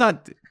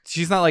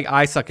not like,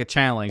 I suck at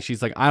channeling.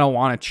 She's like, I don't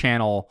want to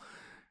channel.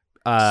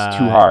 It's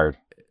too hard.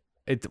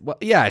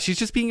 She's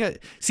just being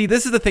see,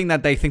 this is the thing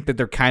that they think that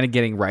they're kind of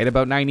getting right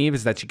about Nynaeve,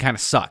 is that she kind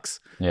of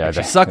sucks. Yeah,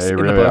 she sucks in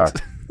the books.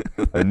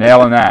 They're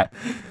nailing that.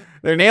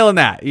 They're nailing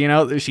that.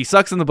 She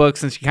sucks in the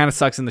books and she kind of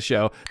sucks in the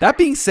show. That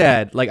being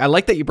said, I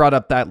like that you brought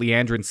up that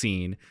Liandrin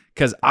scene,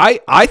 because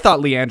I thought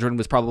Liandrin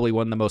was probably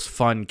one of the most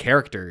fun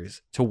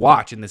characters to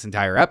watch in this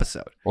entire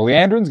episode. Well,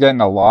 Liandrin's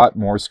getting a lot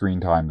more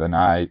screen time than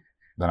I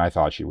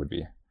thought she would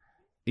be.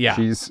 Yeah,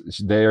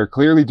 they are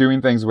clearly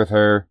doing things with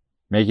her,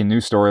 making new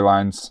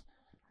storylines.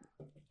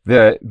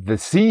 The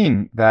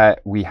scene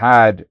that we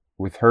had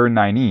with her and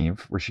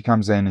Nynaeve, where she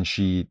comes in and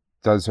she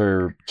does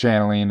her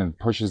channeling and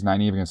pushes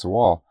Nynaeve against the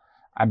wall,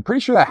 I'm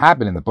pretty sure that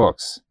happened in the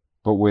books,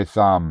 but with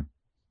Swan.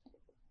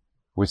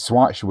 With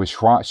Szechuan.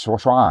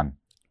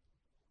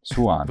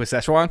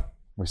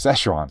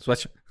 Szechuan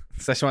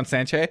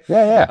Sanche?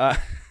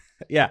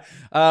 Yeah.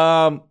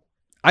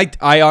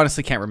 I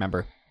honestly can't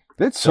remember.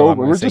 We're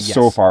just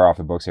so far off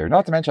the books here.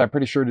 Not to mention, I'm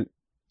pretty sure that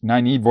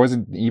Nynaeve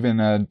wasn't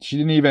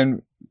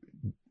even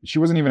she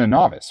wasn't even a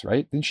novice,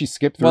 right? Didn't she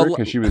skip through it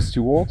because she was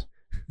too old?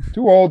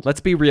 Too old. Let's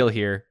be real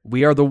here.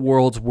 We are the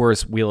world's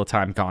worst Wheel of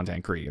Time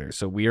content creators,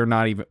 so we're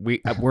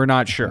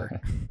not sure.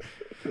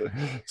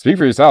 Speak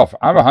for yourself.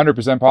 I'm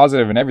 100%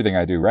 positive in everything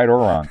I do, right or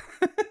wrong.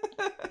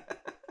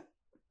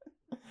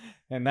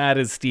 And that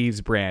is Steve's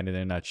brand in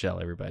a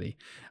nutshell, everybody.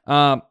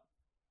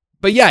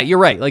 But yeah, you're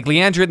right. Like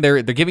Liandrin,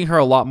 they're giving her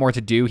a lot more to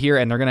do here,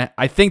 and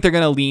I think they're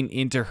gonna lean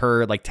into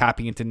her, like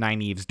tapping into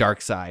Nynaeve's dark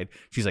side.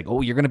 She's like,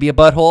 "Oh, you're gonna be a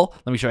butthole?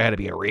 Let me show you how to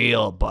be a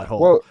real butthole."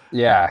 Well,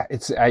 yeah,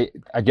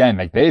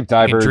 they've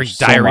diverged. Drink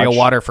diarrhea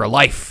water for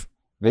life.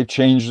 They've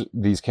changed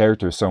these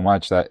characters so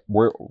much that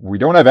we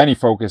don't have any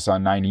focus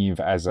on Nynaeve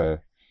as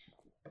a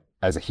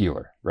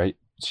healer, right?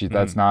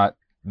 That's not,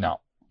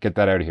 get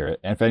that out of here.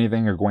 And if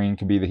anything, Egwene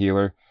can be the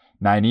healer.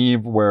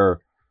 Nynaeve, we're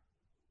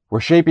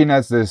shaping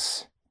as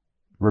this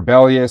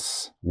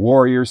rebellious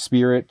warrior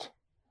spirit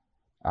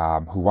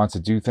who wants to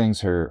do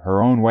things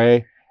her own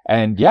way.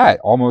 And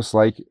almost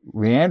like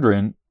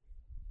Liandrin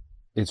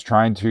is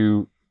trying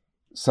to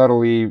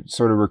subtly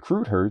sort of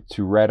recruit her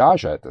to Red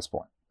Aja at this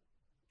point.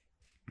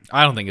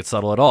 I don't think it's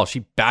subtle at all. She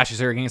bashes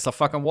her against the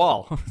fucking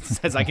wall.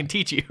 Says, I can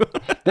teach you.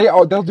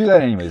 They'll do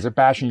that anyways. They're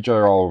bashing each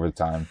other all over the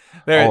time.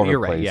 You're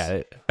right.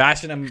 Yeah,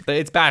 bashing them.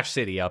 It's Bash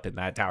City up in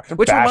that tower.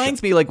 Which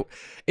reminds me,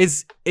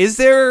 is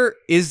there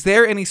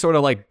any sort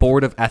of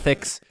board of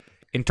ethics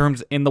in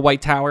the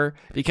White Tower?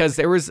 Because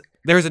there was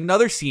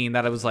another scene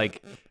that I was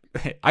like,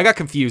 I got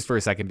confused for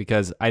a second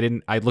because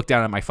I looked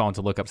down at my phone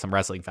to look up some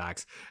wrestling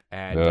facts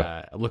and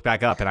I looked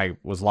back up and I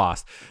was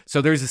lost.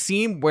 So there's a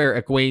scene where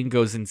Egwene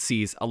goes and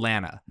sees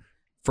Alanna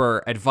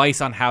for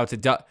advice on how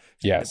to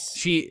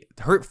Yes.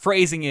 Her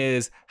phrasing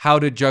is how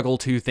to juggle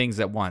two things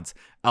at once.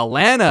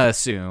 Alanna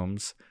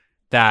assumes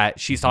that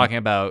she's talking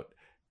about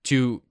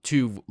two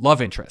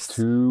love interests.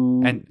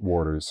 Two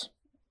warders.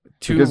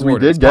 Because we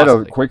did get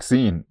a quick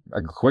scene,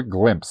 a quick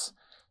glimpse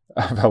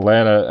of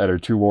Alanna and her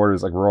two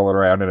warders rolling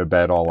around in a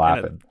bed all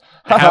laughing.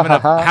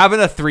 Having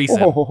a threesome.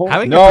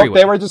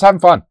 They were just having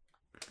fun.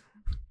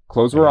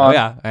 Clothes were on.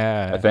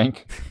 I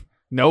think.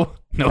 No,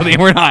 they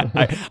were not.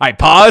 I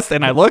paused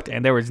and I looked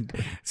and there was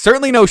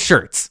certainly no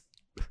shirts.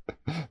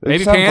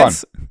 Maybe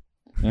pants.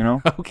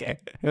 Fun, Okay.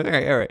 All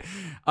right.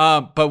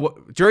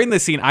 But during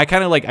this scene, I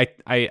kind of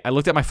I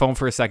looked at my phone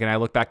for a second. I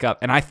looked back up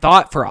and I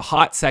thought for a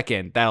hot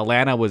second that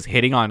Alanna was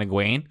hitting on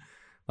Egwene.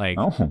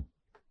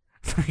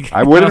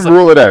 I wouldn't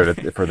rule it out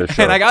for this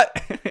show. And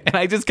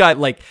I just got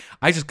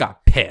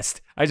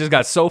pissed. I just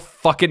got so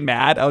fucking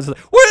mad. I was like,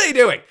 what are they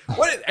doing?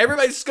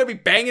 Everybody's just going to be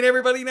banging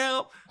everybody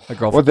now?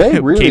 Well, they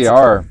really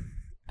are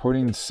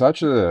putting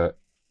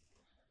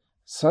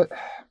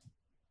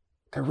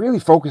they're really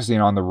focusing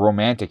on the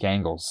romantic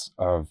angles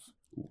of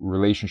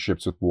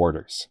relationships with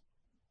warders.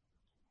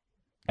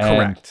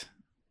 Correct.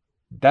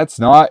 that's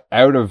not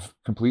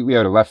completely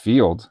out of left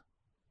field.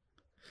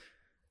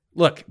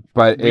 Look,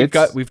 but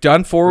we've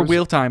done 4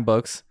 Wheel Time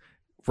books.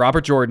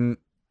 Robert Jordan,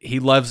 he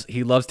loves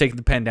taking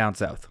the pen down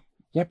south.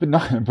 Yeah, but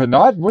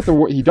not with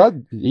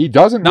the he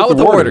doesn't not with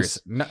the Warders.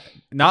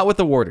 Not with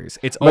the Warders.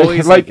 It's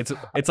always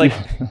it's like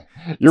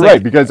you're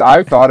right, because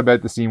I've thought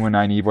about the scene when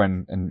Nynaeve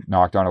went and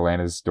knocked on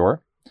Alana's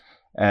door,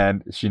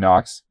 and she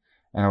knocks,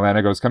 and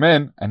Alana goes, "Come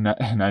in," and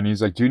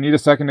Nynaeve's like, "Do you need a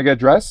second to get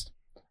dressed?"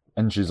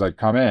 And she's like,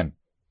 "Come in."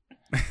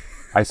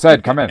 I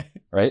said, "Come in."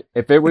 Right?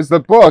 If it was the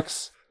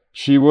books,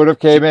 she would have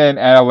came in,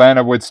 and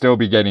Alana would still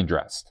be getting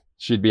dressed.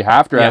 She'd be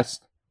half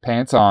dressed,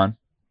 pants on.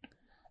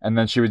 And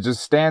then she would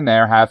just stand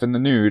there half in the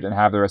nude and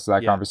have the rest of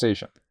that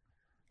conversation.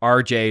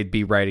 RJ'd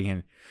be writing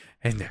in,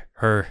 and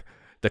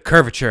the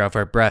curvature of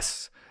her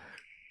breasts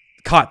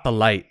caught the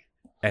light,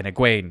 and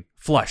Egwene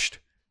flushed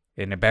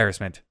in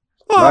embarrassment.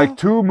 Like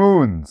 2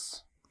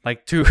 moons.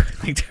 Like two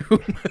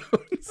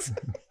moons.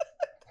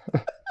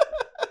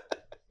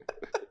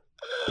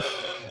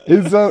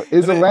 Is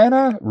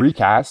Alana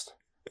recast?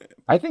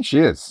 I think she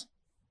is.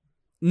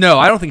 No,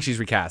 I don't think she's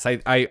recast.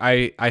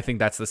 I think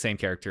that's the same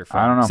character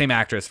I don't know. Same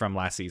actress from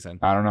last season.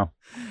 I don't know.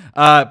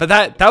 But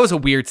that was a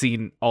weird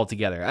scene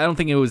altogether. I don't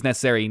think it was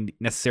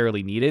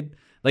necessarily needed.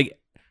 Like,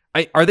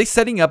 are they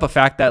setting up a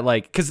fact that,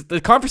 like, because the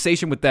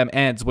conversation with them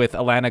ends with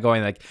Alana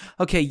going like,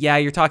 "Okay, yeah,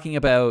 you're talking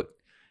about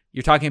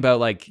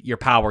like your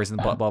powers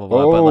and blah blah blah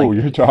blah." Oh, but, like,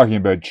 you're talking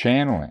about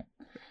channeling.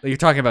 You're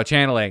talking about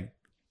channeling.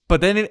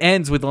 But then it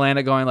ends with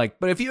Alana going like,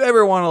 "But if you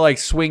ever want to like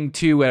swing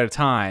 2 at a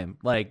time,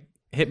 like,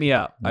 hit me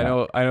up.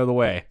 Yeah. I know the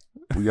way.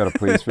 We got a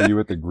place for you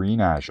at the Green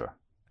Aja."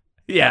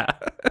 Yeah.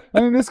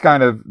 I mean, it is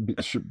kind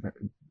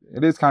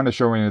of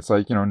showing it's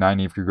like,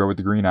 Nynaeve could go with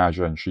the Green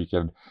Aja and she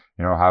could,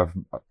 have,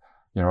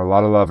 a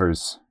lot of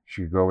lovers.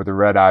 She could go with the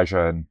Red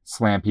Aja and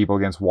slam people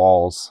against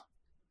walls.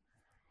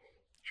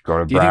 She could go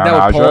to Brown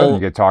Aja and you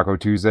get Taco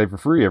Tuesday for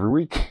free every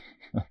week.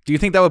 Do you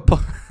think that would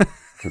pull?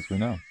 Because we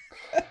know.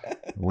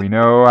 We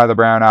know how the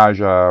Brown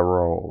Aja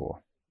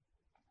roll.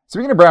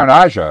 Speaking of Brown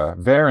Aja,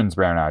 Varen's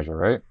Brown Aja,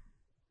 right?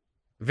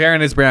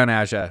 Varen is Brown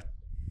Aja.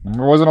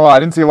 There wasn't a lot.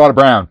 I didn't see a lot of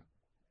brown.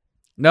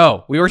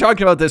 No, we were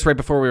talking about this right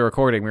before we were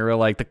recording. We were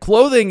like, the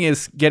clothing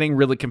is getting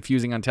really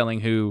confusing on telling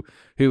who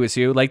is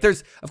who. Like,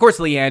 there's, of course,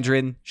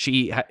 Liandrin.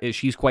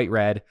 She's quite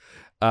red.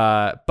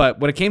 But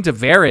when it came to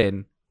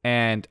Varen,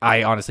 and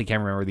I honestly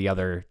can't remember the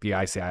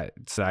Aes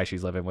Sedai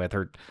she's living with.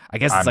 Her, I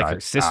guess it's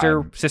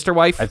her sister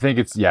wife. I think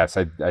it's, yes,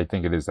 I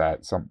think it is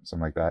that. Something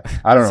like that.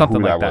 I don't know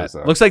something who like that was,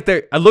 though. It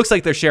looks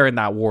like they're sharing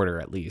that water,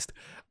 at least.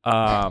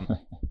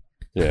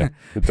 Yeah,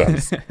 it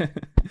does.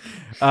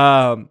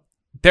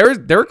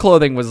 Their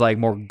clothing was like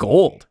more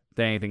gold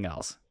than anything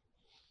else.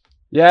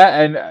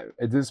 Yeah,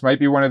 and this might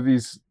be one of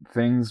these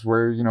things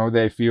where,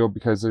 they feel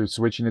because they're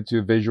switching it to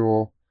a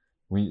visual,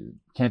 we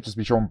can't just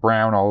be showing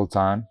brown all the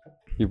time.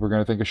 People are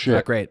going to think of shit.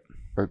 Not great.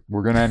 But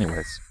we're going to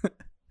anyways.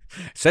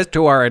 Says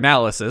to our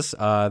analysis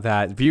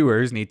that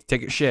viewers need to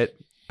take a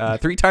shit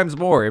 3 times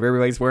more if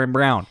everybody's wearing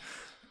brown.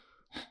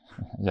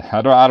 Yeah,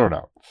 I don't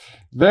know.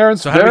 Varen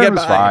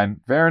was fine.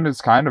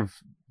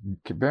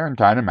 Varen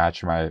kind of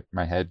matched my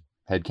head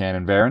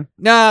canon. Varen.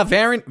 Nah,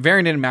 Varen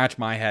didn't match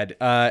my head.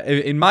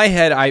 In my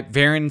head,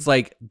 Varen's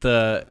like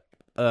the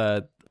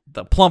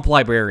plump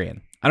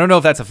librarian. I don't know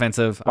if that's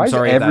offensive. I'm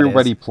sorry. Why is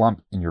everybody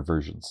plump in your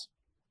versions?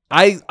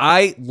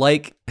 I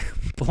like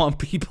plump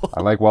people.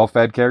 I like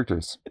well-fed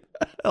characters.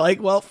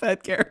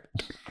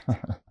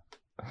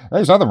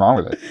 There's nothing wrong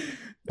with it.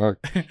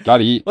 Look,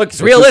 gotta eat. Look,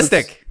 it's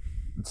realistic.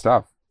 It's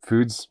tough.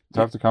 Food's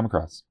tough to come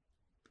across.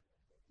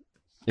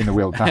 In the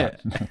Wheel of Time.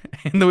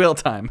 In the Wheel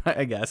of Time,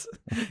 I guess.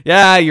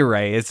 Yeah, you're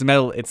right. It's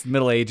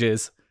Middle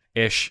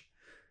Ages-ish.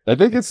 I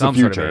think it's the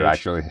future,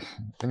 actually. I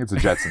think it's the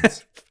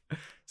Jetsons.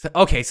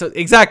 So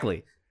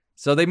exactly.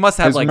 So they must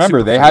have, like,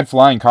 remember, they had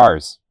flying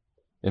cars.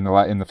 In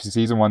the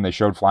season 1, they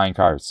showed flying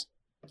cars.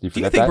 Do you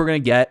think we're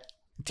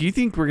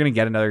gonna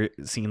get another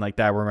scene like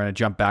that where we're gonna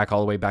jump back all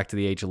the way back to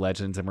the Age of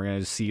Legends and we're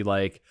gonna see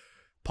like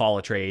Paul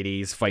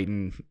Atreides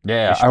fighting?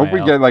 Yeah, Ishmael? I hope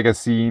we get like a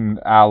scene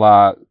a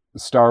la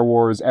Star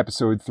Wars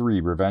Episode 3,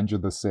 Revenge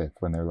of the Sith,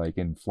 when they're like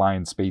in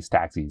flying space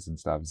taxis and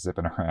stuff,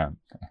 zipping around.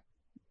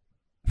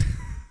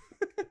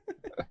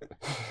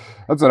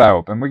 That's what I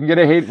hope, and we can get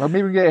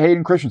maybe we can get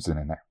Hayden Christensen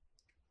in there.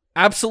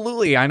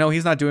 Absolutely. I know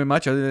he's not doing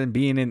much other than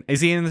being in...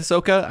 Is he in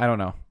Ahsoka? I don't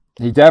know.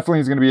 He definitely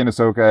is going to be in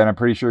Ahsoka, and I'm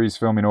pretty sure he's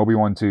filming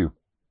Obi-Wan 2.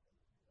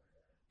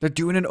 They're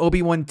doing an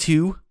Obi-Wan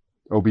 2?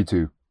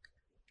 Obi-2.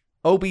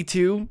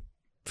 Obi-2?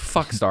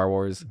 Fuck Star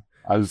Wars.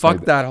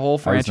 Fuck that whole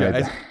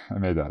franchise. I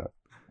made that up.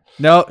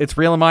 No, it's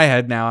real in my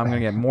head now. I'm going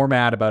to get more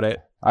mad about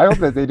it. I hope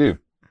that they do.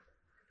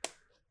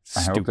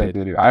 Stupid.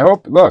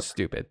 Look.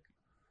 Stupid.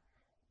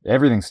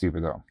 Everything's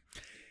stupid, though.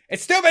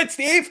 It's stupid,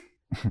 Steve!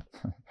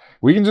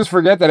 We can just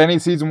forget that any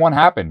season 1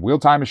 happened. Wheel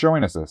Time is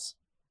showing us this.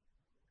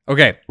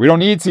 Okay. We don't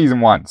need season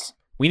 1s.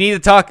 We need to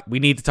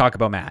talk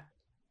about Mat.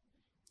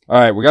 All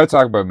right, we got to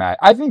talk about Mat.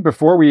 I think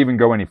before we even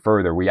go any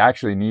further, we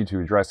actually need to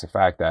address the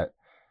fact that,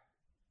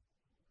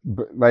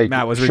 like,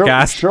 Mat was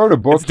recast. Showed a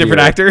book. It's a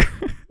different actor.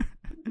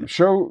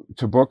 show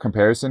to book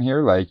comparison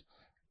here, like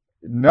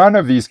none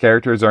of these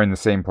characters are in the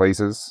same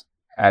places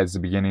as the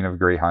beginning of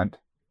Grey Hunt,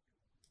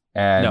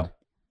 and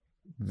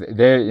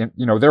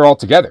they're all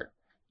together.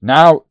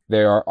 Now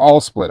they are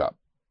all split up.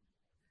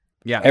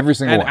 Yeah, every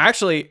single one.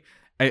 Actually,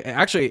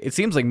 it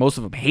seems like most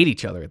of them hate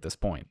each other at this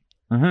point.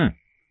 Mm-hmm.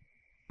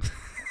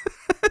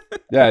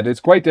 Yeah, it's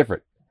quite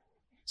different.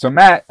 So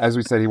Matt, as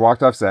we said, he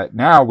walked off set.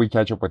 Now we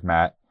catch up with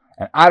Matt,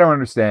 and I don't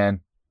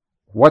understand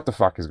what the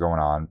fuck is going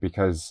on,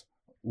 because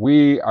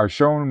we are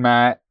shown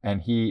Matt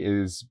and he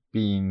is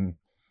being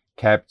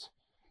kept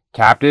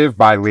captive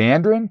by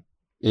Liandrin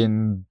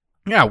in...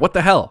 Yeah, what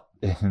the hell?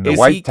 In the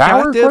White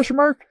Tower, question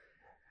mark?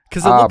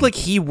 Because it looked like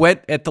he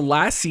went, at the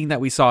last scene that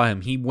we saw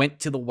him, he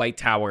went to the White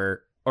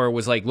Tower, or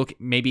was like, look,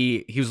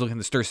 maybe he was looking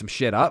to stir some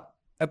shit up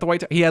at the White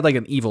Tower. He had like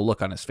an evil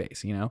look on his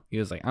face, you know? He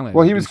was like, I'm gonna...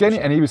 Well, he was getting,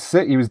 and he was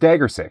sick. He was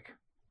dagger sick.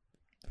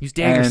 He was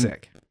dagger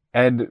sick.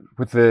 And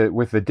with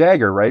the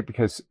dagger, right?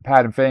 Because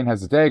Padan Fain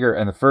has the dagger,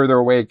 and the further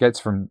away it gets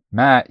from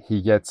Matt,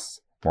 he gets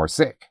more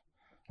sick.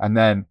 And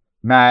then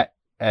Matt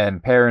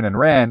and Perrin and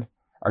Rand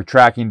are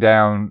tracking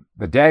down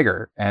the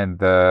dagger and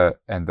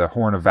the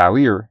Horn of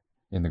Valir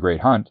in the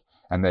Great Hunt,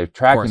 and they're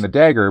tracking the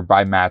dagger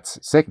by Matt's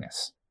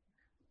sickness,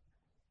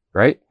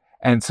 right?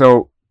 And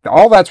so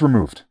all that's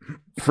removed.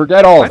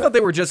 Forget all of it. I thought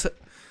they were just...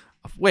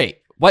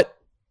 Wait, what?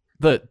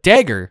 The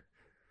dagger?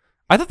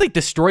 I thought they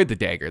destroyed the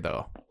dagger,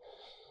 though.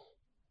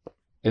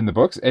 In the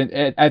books? And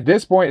at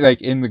this point, like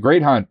in the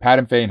Great Hunt,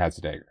 Padan Fain has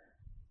the dagger.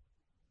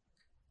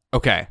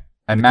 Okay.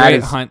 And Matt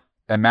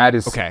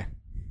is okay.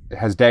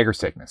 Has dagger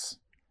sickness.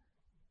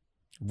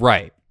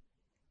 Right.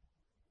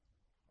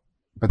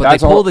 But they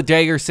pull the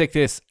dagger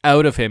sickness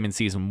out of him in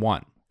season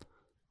 1.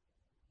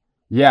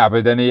 Yeah,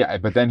 but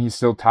then he's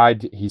still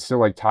tied. He's still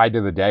like tied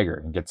to the dagger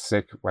and gets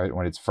sick right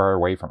when it's far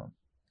away from him.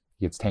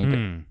 He gets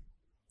tainted.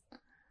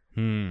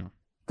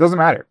 Doesn't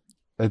matter.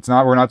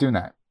 We're not doing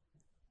that.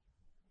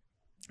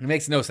 It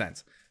makes no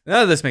sense.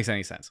 None of this makes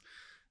any sense.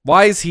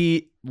 Why is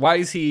he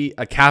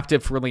a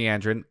captive for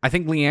Liandrin? I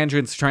think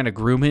Liandrin's trying to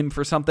groom him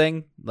for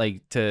something,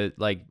 to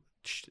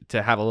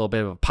have a little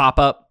bit of a pop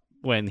up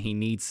when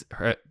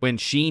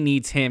she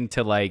needs him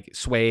to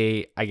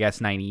sway, I guess,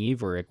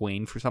 Nynaeve or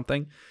Egwene for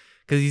something,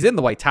 because he's in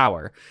the White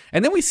Tower.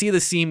 And then we see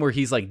the scene where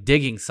he's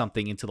digging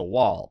something into the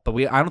wall, but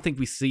I don't think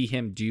we see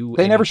him do.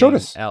 They never showed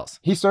us else.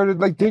 He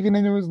started digging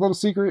into his little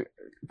secret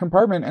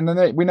compartment, and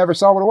then we never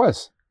saw what it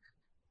was.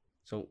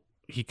 So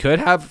he could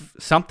have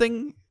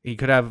something. He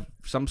could have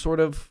some sort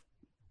of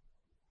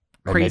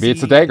crazy... Maybe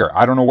it's a dagger.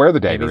 I don't know where the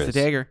dagger is. Maybe it's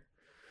the dagger.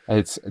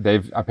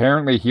 They've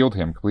apparently healed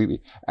him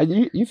completely.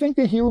 You think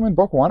they heal him in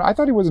book 1? I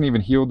thought he wasn't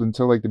even healed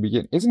until the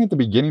beginning. Isn't it the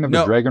beginning of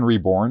the Dragon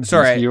Reborn?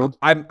 Sorry, healed?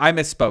 I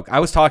misspoke. I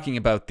was talking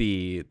about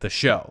the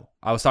show.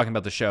 I was talking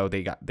about the show.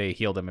 They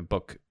healed him in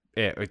book.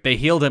 They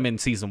healed him in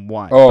season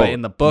 1, but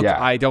in the book,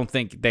 yeah. I don't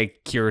think they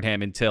cured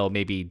him until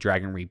maybe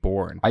Dragon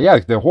Reborn. Yeah,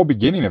 the whole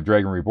beginning of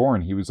Dragon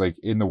Reborn, he was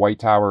in the White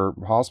Tower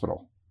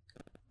hospital.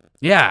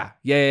 Yeah.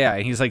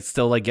 And he's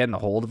still getting a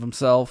hold of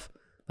himself,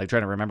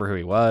 trying to remember who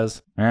he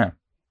was. Yeah.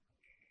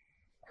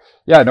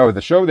 Yeah, no,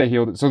 the show they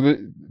healed it.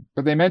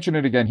 But they mention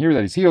it again here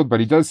that he's healed, but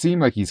he does seem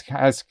like he's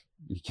kind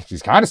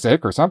of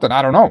sick or something.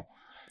 I don't know.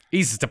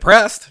 He's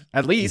depressed,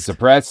 at least. He's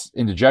depressed,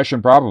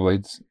 indigestion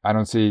probably. I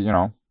don't see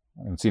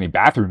any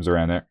bathrooms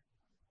around there.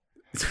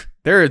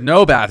 There are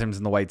no bathrooms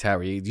in the White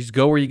Tower. You just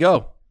go where you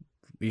go.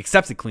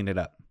 Except to clean it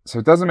up. So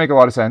it doesn't make a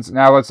lot of sense.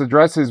 Now let's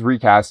address his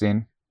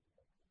recasting.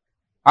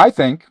 I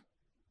think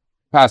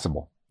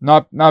passable.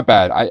 Not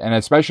bad. And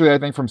especially I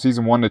think from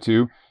season 1 to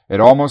 2, it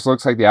almost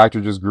looks like the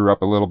actor just grew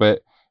up a little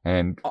bit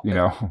and,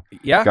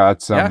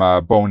 got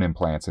some bone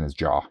implants in his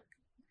jaw.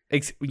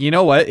 You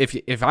know what?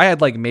 If I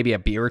had maybe a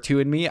beer or two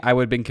in me, I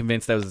would have been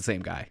convinced that was the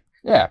same guy.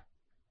 Yeah.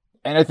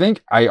 And I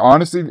think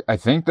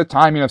the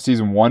timing of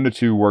season 1 to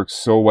 2 works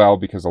so well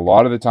because a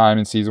lot of the time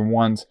in season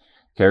 1's,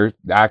 the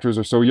actors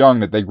are so young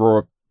that they grow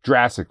up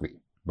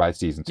drastically by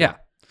season 2. Yeah.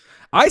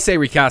 I say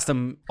recast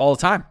them all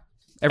the time.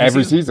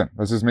 Every season.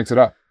 Let's just mix it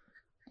up.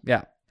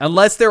 Yeah.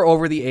 Unless they're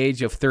over the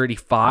age of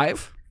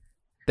 35,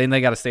 then they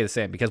got to stay the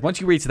same. Because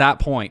once you reach that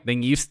point,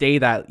 then you stay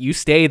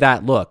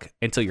that look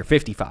until you're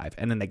 55,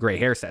 and then the gray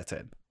hair sets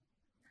in.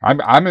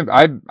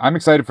 I'm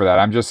excited for that.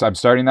 I'm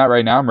starting that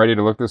right now. I'm ready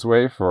to look this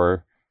way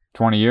for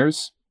 20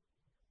 years.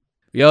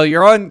 Yo,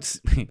 you're on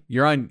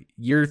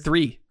year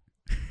 3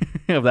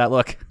 of that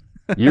look.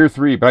 Year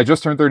 3, but I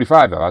just turned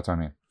 35 though. That's what I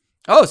mean.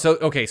 Oh, so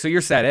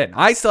you're set in.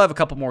 I still have a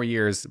couple more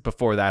years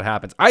before that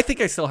happens. I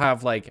think I still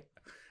have I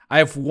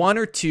have 1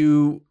 or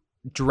 2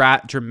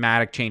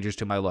 dramatic changes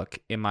to my look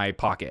in my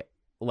pocket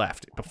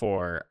left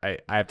before I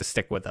have to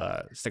stick with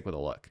a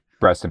look.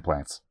 Breast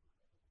implants.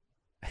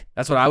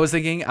 That's what I was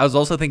thinking. I was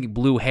also thinking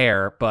blue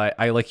hair, but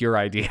I like your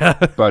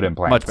idea. Butt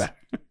implants. Much better.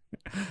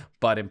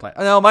 Butt implant.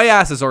 No, my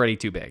ass is already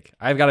too big.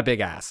 I've got a big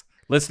ass.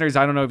 Listeners,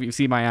 I don't know if you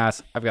see my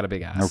ass. I've got a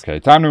big ass. Okay,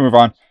 time to move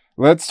on.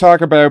 Let's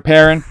talk about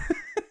Perrin.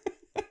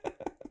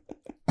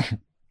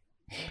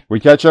 We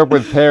catch up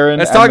with Perrin.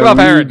 Let's talk about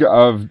Perrin. League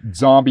of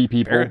zombie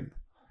people.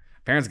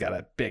 Perrin's got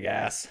a big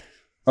ass.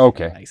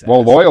 Okay. Nice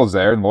Well, ass. Loyal's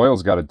there, and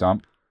Loyal's got a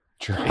dump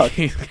truck. I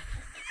hate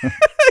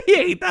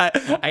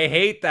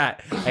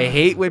that. I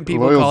hate when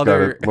people call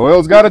their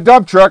Loyal's got a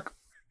dump truck.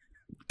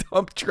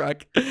 dump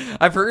truck.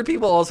 I've heard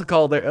people also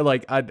call their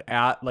like an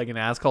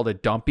ass called a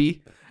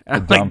dumpy.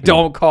 And I'm like,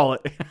 don't call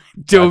it.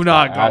 Do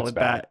not call it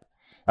that.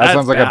 That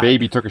sounds like a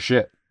baby took a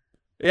shit.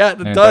 Yeah,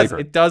 it does.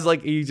 It does.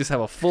 Like you just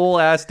have a full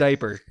ass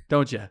diaper,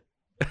 don't you?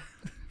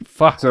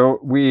 Fuck. So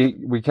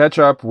we catch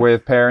up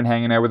with Perrin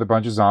hanging out with a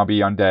bunch of zombie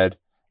undead,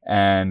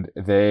 and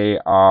they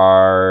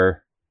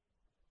are.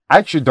 I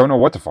actually don't know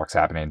what the fuck's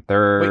happening.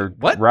 They're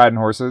riding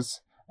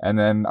horses, and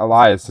then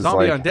Elias is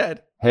zombie like, undead.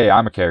 "Hey,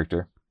 I'm a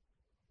character."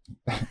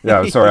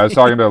 Yeah, sorry, I was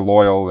talking about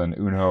Loyal and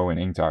Unho and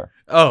Ingtar.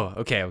 Oh,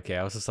 okay.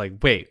 I was just like,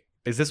 wait,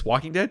 is this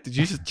Walking Dead? Did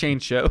you just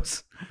change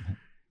shows?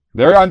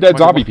 They're undead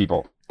zombie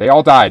people. They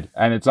all died,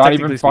 and it's not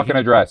even fucking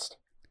addressed.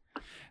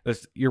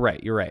 You're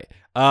right.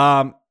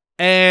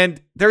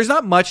 And there's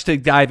not much to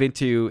dive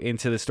into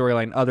the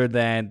storyline other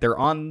than they're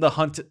on the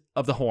hunt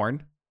of the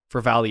horn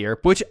for Valier,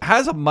 which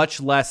has a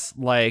much less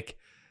like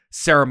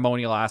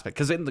ceremonial aspect.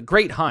 Because in the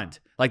Great Hunt,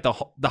 like the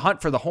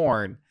hunt for the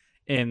horn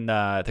in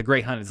the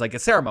Great Hunt is like a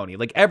ceremony.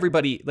 Like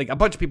everybody, like a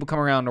bunch of people come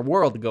around the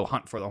world to go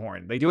hunt for the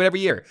horn. They do it every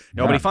year.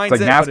 Nobody finds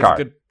it's like it. NASCAR.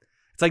 But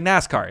it's like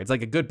NASCAR. It's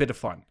like a good bit of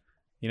fun,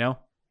 you know?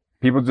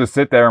 People just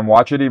sit there and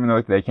watch it, even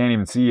though they can't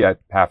even see it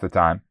half the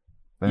time.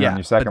 Then on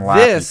your second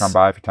lap, you come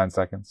by for 10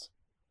 seconds.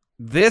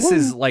 This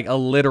is like a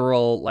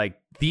literal, like,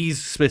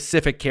 these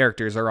specific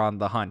characters are on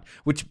the hunt,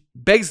 which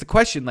begs the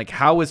question, like,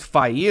 how is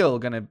Faile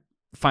going to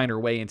find her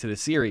way into the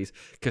series?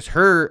 Because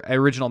her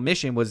original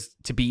mission was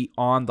to be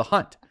on the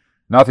hunt.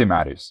 Nothing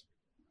matters.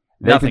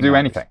 They can do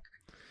anything.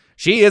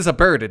 She is a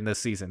bird in this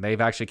season.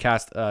 They've actually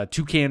cast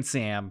Toucan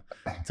Sam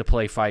to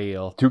play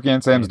Faile.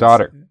 Toucan Sam's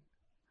daughter.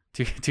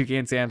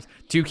 Toucan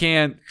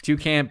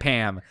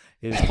Pam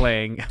is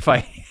playing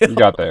Faile. You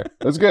got there.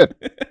 That's good.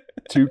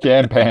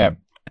 Toucan Pam.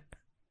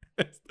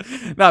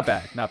 Not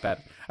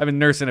bad. I've been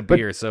nursing a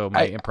beer, so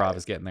my improv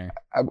is getting there.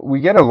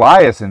 We get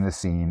Elias in this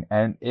scene,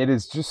 and it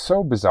is just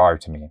so bizarre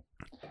to me.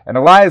 And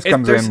Elias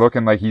comes in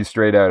looking like he's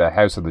straight out of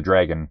House of the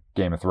Dragon,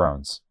 Game of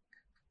Thrones.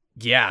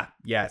 Yeah.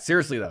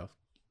 Seriously though.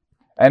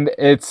 And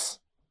it's,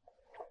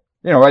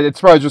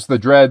 it's probably just the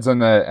dreads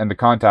and the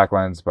contact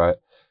lens,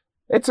 but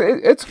it's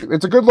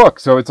a good look.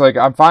 So it's like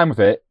I'm fine with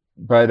it,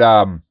 but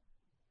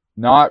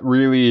not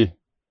really.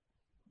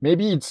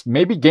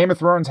 Maybe Game of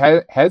Thrones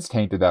has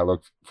tainted that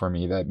look for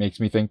me. That makes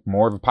me think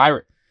more of a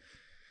pirate.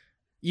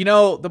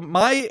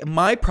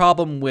 My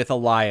problem with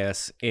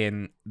Elias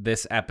in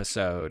this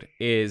episode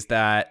is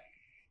that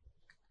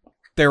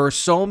there are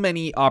so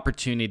many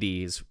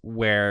opportunities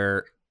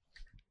where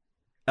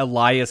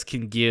Elias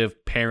can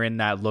give Perrin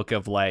that look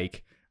of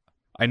like,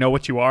 I know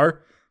what you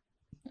are.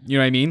 You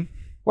know what I mean?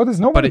 Well, there's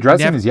nobody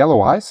addressing his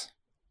yellow eyes.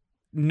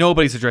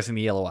 Nobody's addressing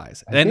the yellow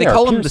eyes. And they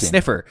call him the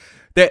sniffer.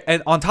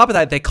 And on top of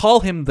that, they call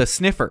him the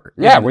sniffer.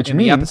 Yeah, which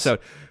means the episode.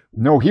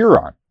 No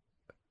Huron.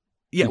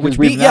 Yeah,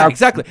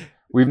 exactly.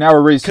 We've now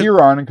erased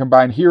Huron and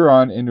combined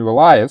Huron into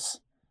Elias.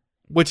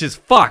 Which is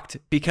fucked,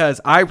 because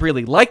I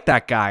really like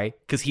that guy,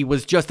 because he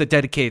was just a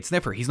dedicated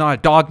sniffer. He's not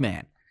a dog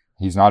man.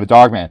 He's not a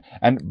dog man.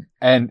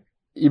 And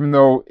even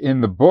though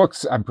in the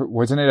books,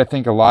 wasn't it, I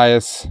think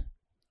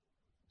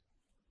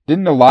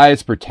didn't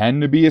Elias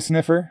pretend to be a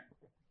sniffer?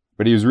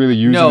 But he was really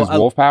using his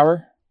wolf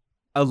power?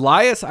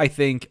 Elias, I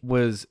think,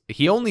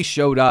 he only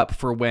showed up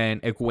for when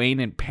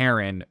Egwene and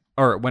Perrin,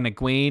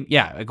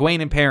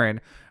 Egwene and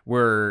Perrin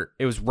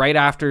it was right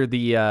after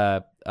the,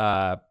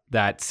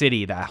 that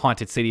city, that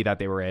haunted city that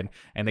they were in,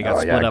 and they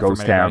got split up from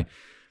everybody.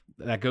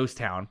 That ghost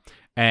town.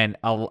 And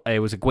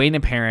it was Egwene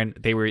and Perrin.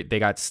 They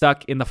got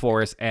stuck in the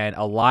forest, and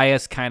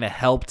Elias kind of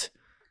helped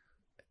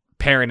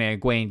Perrin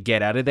and Egwene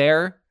get out of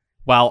there,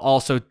 while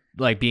also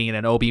like being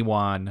an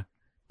Obi-Wan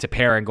to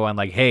Perrin, going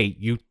like, "Hey,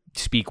 you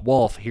speak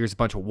wolf. Here's a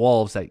bunch of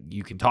wolves that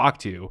you can talk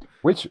to."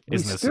 Which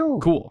isn't still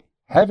cool?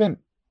 Haven't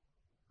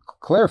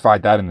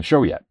clarified that in the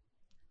show yet.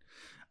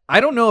 I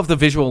don't know if the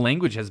visual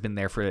language has been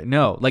there for it.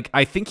 No, like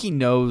I think he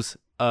knows.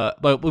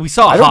 But we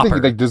saw. I don't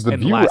think the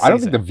viewer. I don't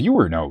think the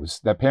viewer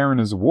knows that Perrin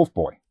is a wolf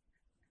boy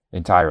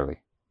entirely.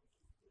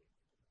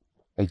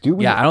 Like, do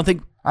we? Yeah, I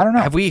don't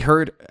know. Have we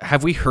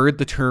heard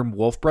the term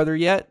wolf brother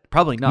yet?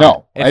 Probably not.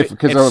 No,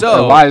 because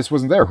Elias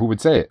wasn't there. Who would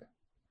say it?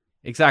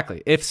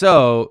 Exactly. If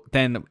so,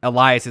 then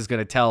Elias is going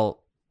to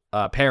tell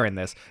Perrin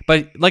this.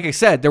 But like I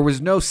said, there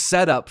was no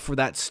setup for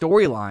that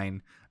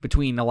storyline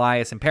between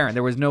Elias and Perrin.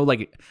 There was no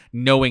like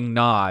knowing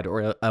nod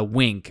or a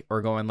wink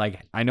or going like,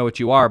 "I know what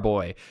you are,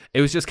 boy."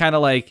 It was just kind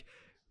of like,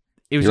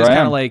 it was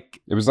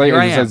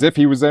as if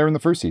he was there in the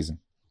first season.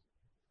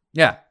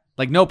 Yeah,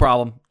 like no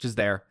problem, just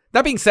there.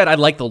 That being said, I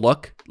like the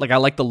look. Like I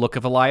like the look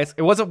of Elias.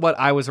 It wasn't what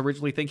I was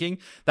originally thinking.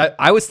 That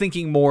I was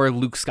thinking more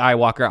Luke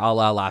Skywalker a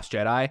la Last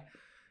Jedi.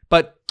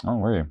 But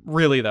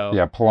really though,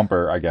 yeah,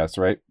 plumper, I guess,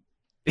 right?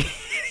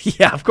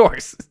 Yeah, of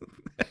course.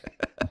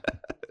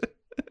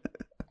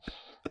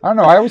 I don't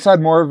know. I always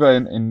had more of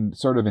an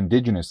sort of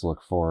indigenous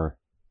look for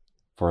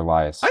for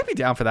Elias. I'd be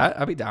down for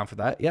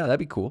that. Yeah, that'd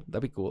be cool.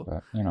 But,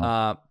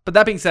 but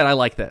that being said, I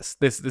like this.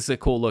 This is a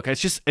cool look.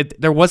 It's just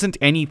there wasn't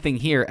anything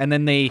here, and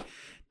then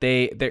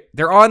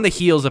they're on the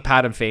heels of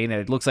Pat and Fane, and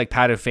it looks like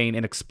Pat and Fane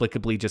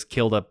inexplicably just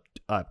killed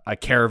a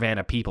caravan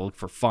of people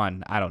for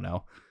fun. I don't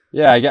know.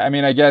 Yeah,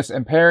 I guess,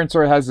 and Perrin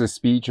sort of has this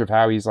speech of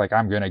how he's like,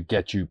 I'm gonna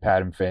get you,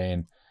 Pat and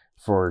Fane,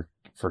 for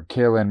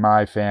killing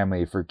my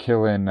family, for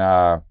killing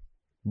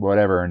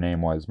whatever her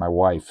name was, my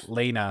wife,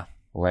 Lena.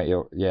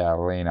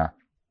 Lena.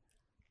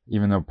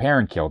 Even though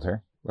Perrin killed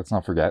her, let's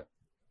not forget.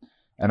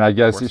 And I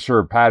guess,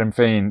 sure, Pat and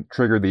Fane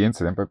triggered the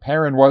incident, but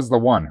Perrin was the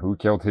one who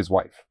killed his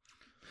wife.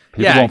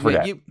 People won't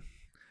forget.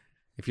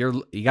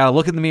 You gotta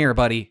look in the mirror,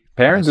 buddy.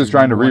 Perrin's just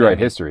trying to rewrite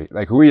history.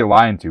 Like, who are you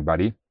lying to,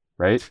 buddy?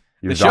 Right?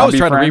 The show's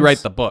trying to rewrite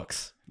the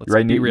books. Let's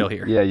be real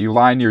here. Yeah, you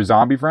lying to your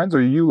zombie friends, or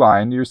are you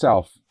lying to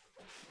yourself?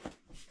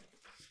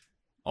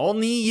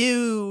 Only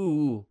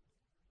you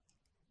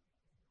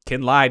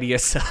can lie to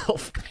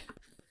yourself.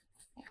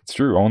 It's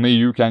true. Only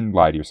you can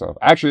lie to yourself.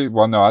 Actually,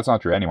 well, no, that's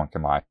not true. Anyone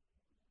can lie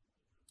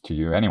to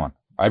you. Anyone.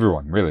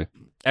 Everyone, really.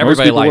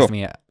 Everybody lies to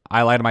me.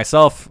 I lie to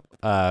myself.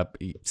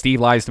 Steve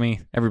lies to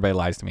me. Everybody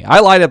lies to me. I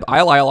lie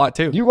a lot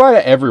too. You lie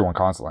to everyone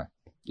constantly.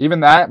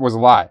 Even that was a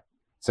lie,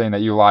 saying that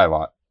you lie a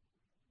lot.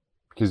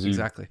 Because you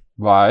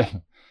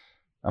lie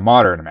a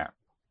moderate amount.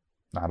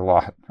 Not a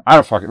lot. I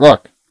don't fucking...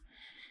 Look.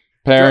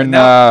 Perrin...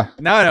 No.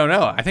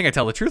 I think I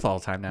tell the truth all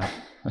the time now.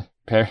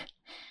 Perrin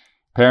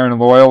and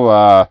Loyal...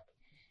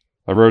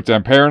 I wrote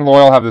down, Perrin and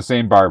Loyal have the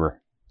same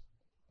barber.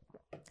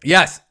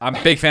 Yes. I'm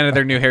a big fan of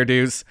their new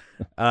hairdos.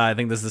 I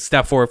think this is a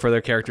step forward for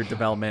their character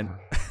development.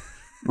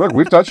 Look,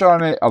 we've touched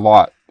on it a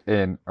lot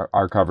in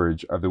our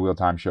coverage of the Wheel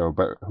Time show,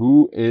 but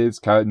who is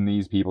cutting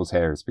these people's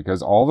hairs?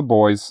 Because all the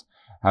boys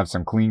have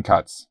some clean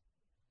cuts.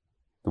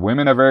 The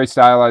women have very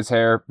stylized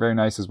hair, very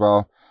nice as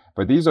well.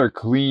 But these are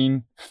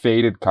clean,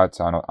 faded cuts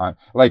on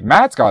like,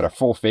 Matt's got a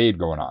full fade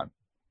going on.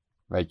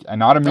 Like, and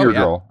not a mirror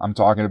girl. I'm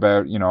talking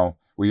about,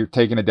 we're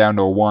taking it down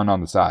to a 1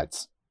 on the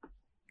sides.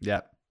 Yeah.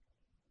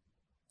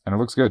 And it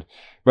looks good.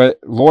 But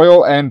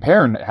Loyal and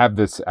Perrin have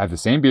the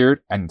same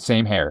beard and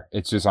same hair.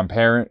 It's just on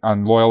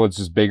Loyal it's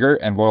just bigger,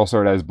 and Loyal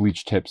sort of has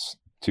bleached tips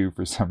too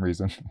for some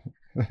reason.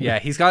 Yeah,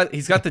 he's got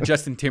the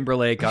Justin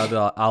Timberlake a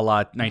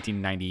la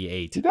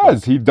 1998.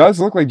 He does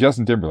look like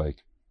Justin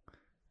Timberlake.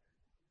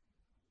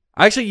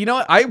 Actually, you know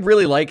what? I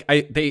really like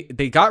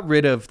they got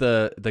rid of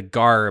the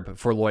garb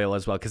for Loyal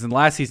as well, because in the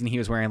last season he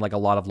was wearing like a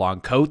lot of long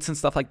coats and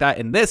stuff like that.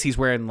 In this, he's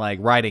wearing like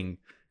riding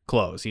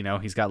clothes.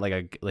 He's got like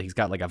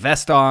a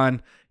vest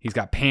on. He's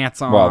got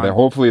pants on. Well,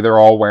 hopefully they're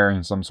all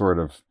wearing some sort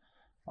of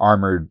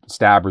armored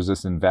stab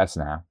resistant vest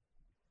now.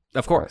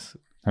 Of course.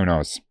 But who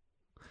knows?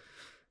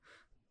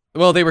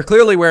 Well, they were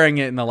clearly wearing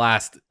it in the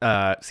last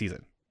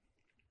season.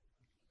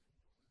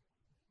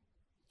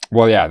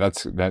 Well, yeah,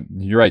 that.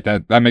 You're right.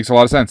 That makes a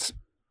lot of sense.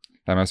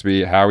 That must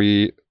be how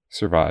he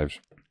survived.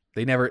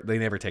 They never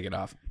take it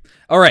off.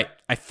 All right,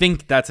 I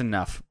think that's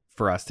enough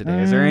for us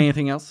today. Is there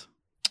anything else?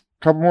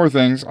 A couple more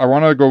things. I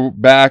want to go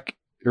back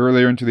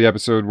earlier into the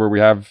episode where we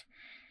have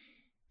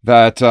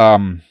that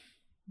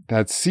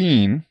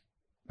scene.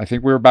 I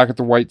think we were back at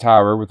the White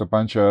Tower with a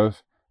bunch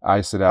of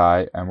Aes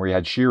Sedai, and we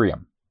had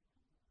Shiriam.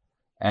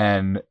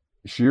 And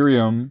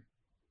Shiriam,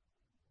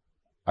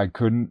 I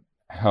couldn't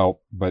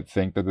help but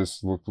think that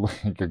this looked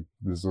like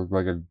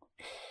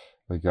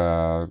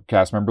a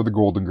cast member of the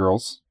Golden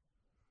Girls.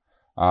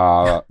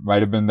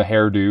 Might have been the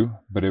hairdo,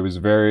 but it was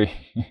very,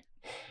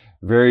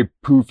 very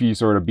poofy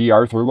sort of B.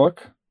 Arthur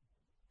look.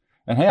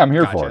 And hey, I'm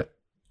here for it.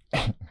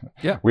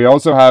 Yeah. We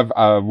also have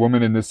a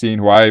woman in this scene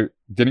who I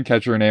didn't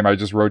catch her name. I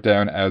just wrote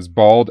down as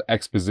Bald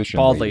Exposition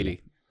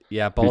Lady.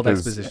 Yeah, Bald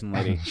Exposition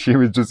Lady. She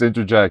was just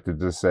interjected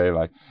to say,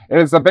 like, it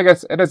is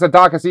the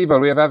darkest evil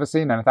we have ever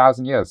seen in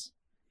 1,000 years.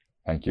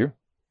 Thank you.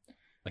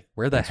 Like,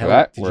 where the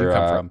hell did you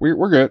come from?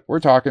 We're good. We're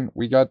talking.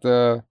 We're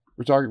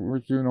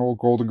doing a whole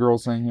Golden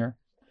Girls thing here.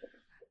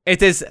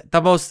 It is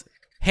the most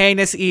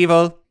heinous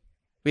evil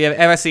we have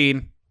ever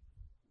seen.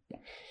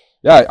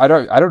 Yeah, I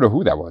don't know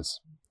who that was.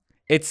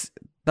 It's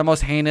the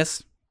most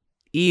heinous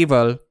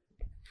evil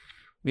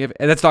we have.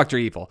 That's Dr.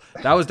 Evil.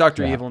 That was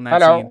Dr. Evil in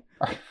that scene.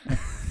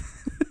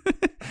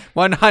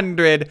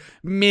 $100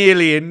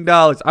 million.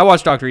 I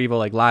watched Dr. Evil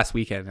like last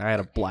weekend and I had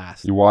a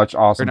blast. You watch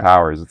Austin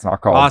Powers. It's not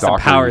called Austin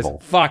Dr. Powers. Evil.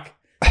 Fuck.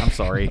 I'm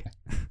sorry.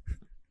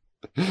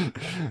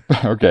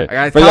 Okay.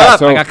 I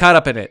got caught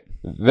up in it.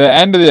 The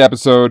end of the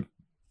episode,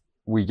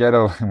 we get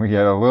a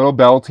little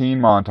Beltane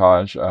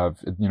montage of,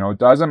 it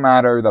doesn't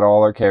matter that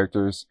all our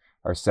characters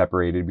are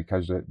separated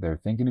because they're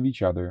thinking of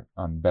each other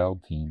on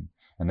Beltane,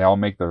 and they all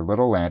make their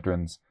little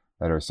lanterns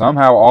that are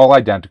somehow all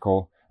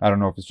identical. I don't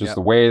know if it's just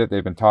the way that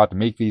they've been taught to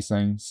make these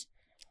things.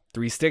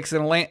 3 sticks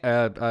and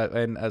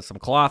and some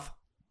cloth.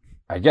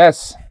 I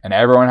guess. And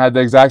everyone had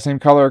the exact same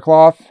color of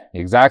cloth, the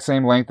exact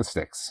same length of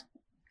sticks.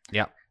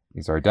 Yeah.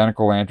 These are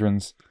identical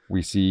lanterns.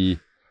 We see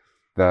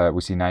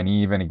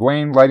Nynaeve and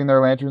Egwene lighting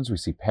their lanterns. We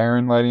see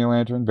Perrin lighting a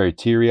lantern, very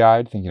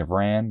teary-eyed, thinking of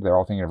Rand. They're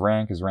all thinking of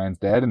Rand because Rand's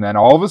dead. And then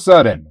all of a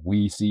sudden,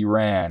 we see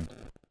Rand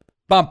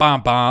Bum,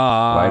 bum,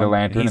 bum. Light a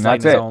lantern, and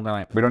that's it.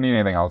 We don't need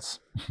anything else.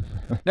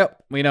 No,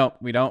 we don't.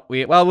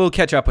 We'll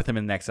catch up with him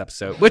in the next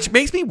episode, which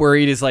makes me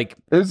worried. Is like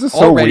it's just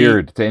so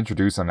weird to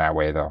introduce him that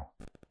way, though.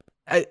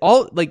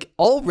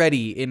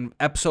 Already in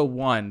episode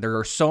 1, there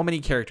are so many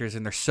characters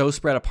and they're so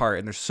spread apart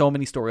and there's so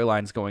many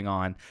storylines going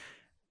on,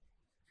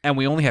 and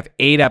we only have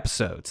 8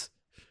 episodes.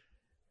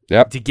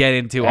 Yep. To get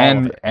into all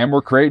of it, and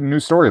we're creating new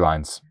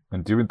storylines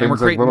and doing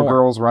things like little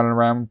girls running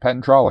around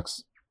petting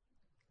Trollocs.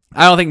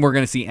 I don't think we're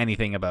going to see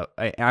anything about.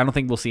 I don't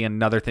think we'll see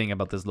another thing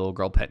about this little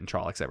girl petting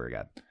Trollocs ever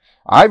again.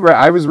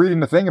 I was reading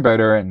the thing about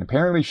her, and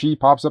apparently she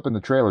pops up in the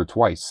trailer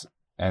twice,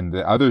 and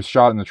the other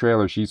shot in the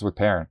trailer, she's with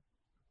Perrin.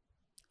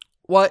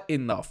 What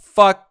in the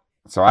fuck?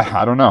 So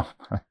I don't know.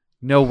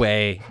 No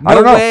way.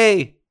 No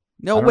way.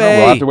 No way.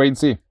 We'll have to wait and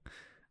see.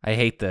 I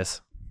hate this.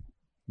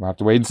 We'll have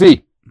to wait and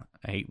see.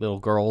 I hate little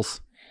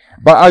girls.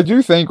 But I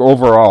do think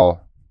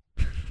overall,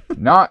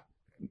 not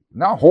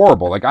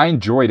horrible. Like, I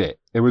enjoyed it.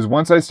 It was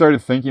once I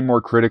started thinking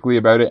more critically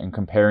about it and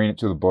comparing it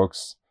to the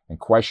books and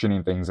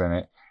questioning things in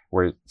it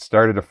where it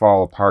started to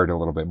fall apart a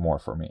little bit more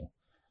for me.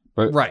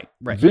 But right.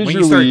 Visually, when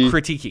you started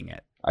critiquing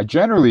it. I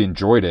generally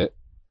enjoyed it.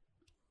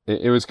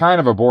 It was kind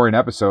of a boring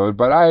episode,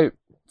 but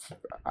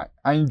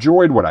I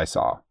enjoyed what I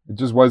saw. It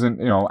just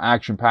wasn't,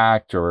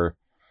 action-packed or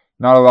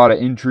not a lot of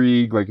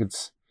intrigue. Like,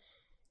 it's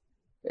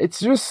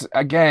just,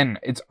 again,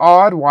 it's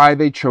odd why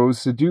they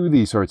chose to do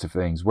these sorts of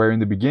things, where in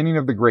the beginning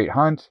of The Great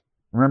Hunt,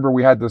 remember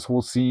we had this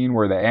whole scene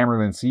where the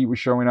Amyrlin Seat was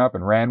showing up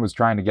and Rand was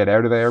trying to get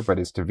out of there, but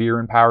his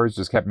ta'veren powers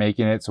just kept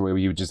making it, so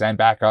he would just end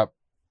back up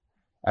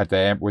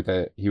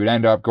he would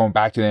end up going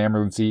back to the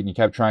Amyrlin Seat, and he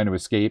kept trying to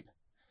escape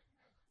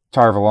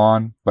Tar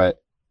Valon,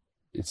 but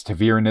its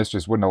ta'verenness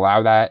just wouldn't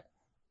allow that.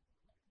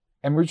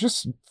 And we're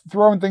just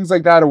throwing things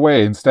like that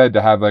away instead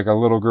to have like a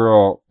little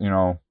girl,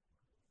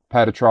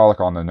 pat a Trolloc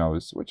on the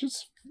nose, which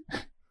is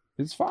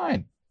it's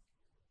fine.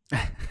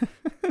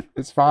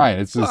 It's fine.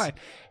 It's just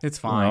it's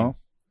fine.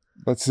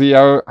 Let's see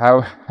how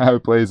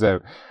it plays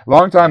out.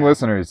 Longtime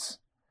listeners,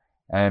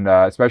 and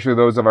especially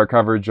those of our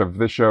coverage of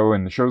this show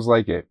and the shows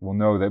like it, will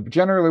know that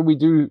generally we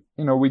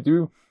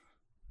do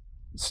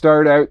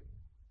start out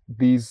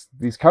these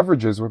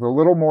coverages with a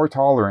little more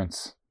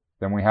tolerance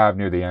than we have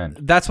near the end.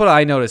 That's what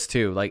I noticed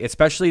too. Like,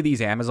 especially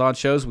these Amazon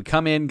shows, we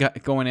come in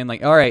going in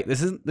like, all right,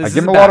 this is I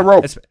give them a lot of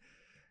rope.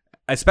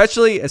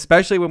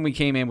 Especially when we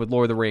came in with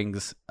Lord of the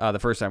Rings the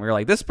first time, we were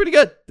like, this is pretty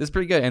good.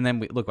 And then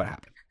look what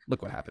happened.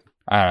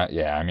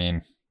 Yeah, I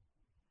mean,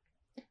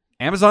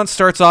 Amazon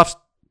starts off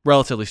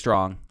relatively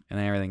strong, and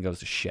then everything goes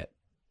to shit.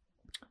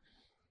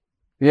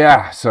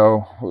 Yeah,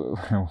 so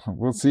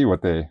we'll see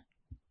what they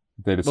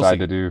decide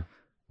to do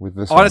with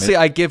this. Honestly,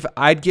 I'd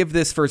give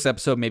this first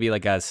episode maybe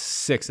like a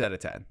 6 out of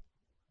 10.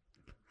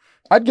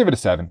 I'd give it a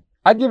 7.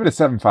 I'd give it a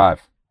 7.5.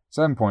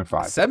 7.5.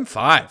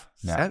 7.5.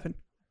 Yeah. 7.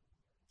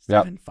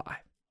 Yep. 7.5.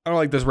 I don't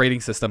like this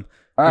rating system.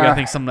 We gotta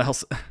think something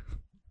else.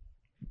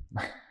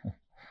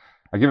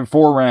 I give it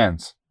 4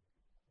 Rands.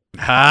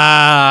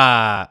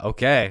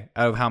 Okay.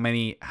 Out of how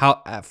many?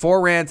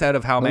 4 Rands out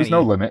of how many? There's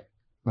no limit.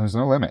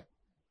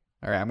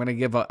 All right, I'm gonna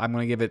give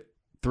it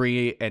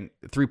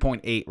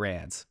 3.8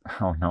 Rands.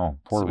 Oh no,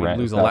 poor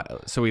Rand.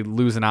 So we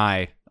lose an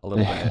eye a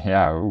little bit.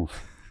 Yeah.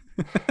 Oof.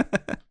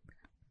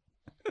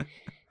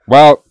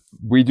 Well,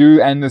 we do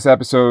end this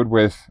episode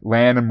with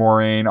Lan and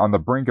Moiraine on the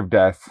brink of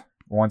death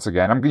once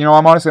again. I'm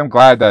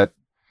glad that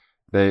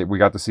we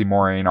got to see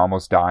Moiraine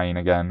almost dying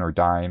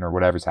or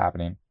whatever's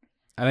happening.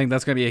 I think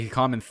that's going to be a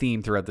common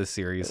theme throughout this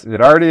series. It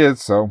already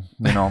is, so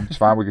it's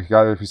fine.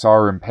 We saw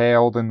her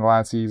impaled in the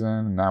last season,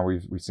 and now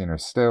we've seen her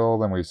still,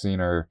 then we've seen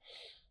her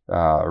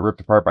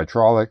ripped apart by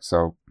Trolloc.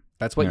 So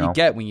that's what you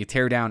get when you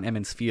tear down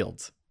Emond's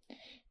Fields.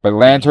 But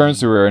Lan turns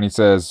to her and he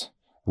says,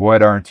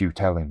 "What aren't you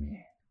telling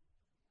me?"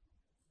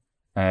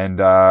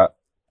 And I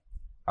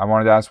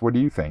wanted to ask, what do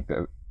you think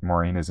that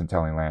Moiraine isn't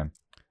telling Lan?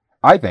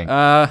 I think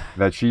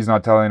that she's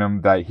not telling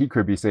him that he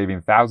could be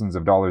saving thousands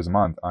of dollars a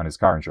month on his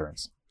car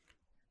insurance.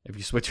 If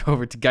you switch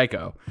over to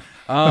Geico.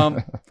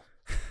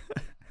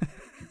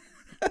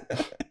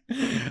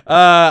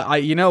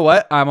 You know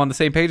what? I'm on the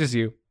same page as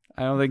you.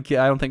 I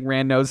don't think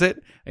Rand knows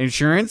it.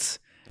 Insurance,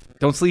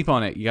 don't sleep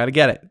on it. You got to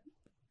get it.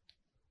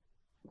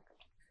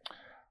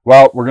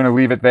 Well, we're going to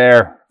leave it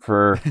there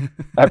for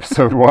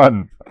episode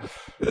 1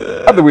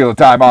 of The Wheel of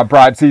Time on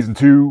Pride Season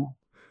 2.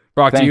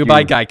 Brought to you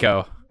by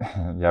Geico.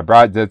 Yeah,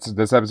 Brad,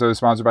 this episode is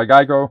sponsored by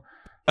Geico.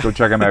 Go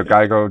check them out,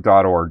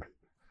 geico.org.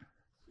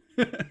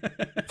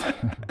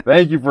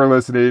 Thank you for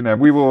listening, and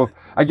we will,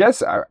 I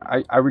guess, are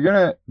we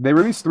gonna, they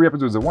release 3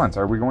 episodes at once.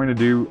 Are we going to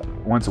do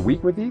once a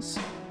week with these?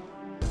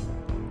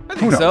 I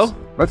think so.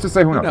 Let's just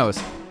say who knows.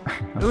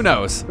 Who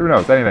knows? Who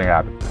knows? Anything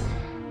happens.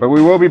 But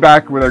we will be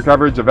back with our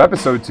coverage of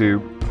episode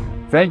 2.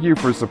 Thank you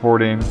for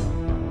supporting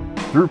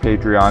through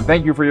Patreon.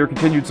 Thank you for your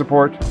continued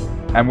support,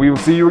 and we will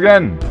see you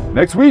again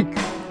next week.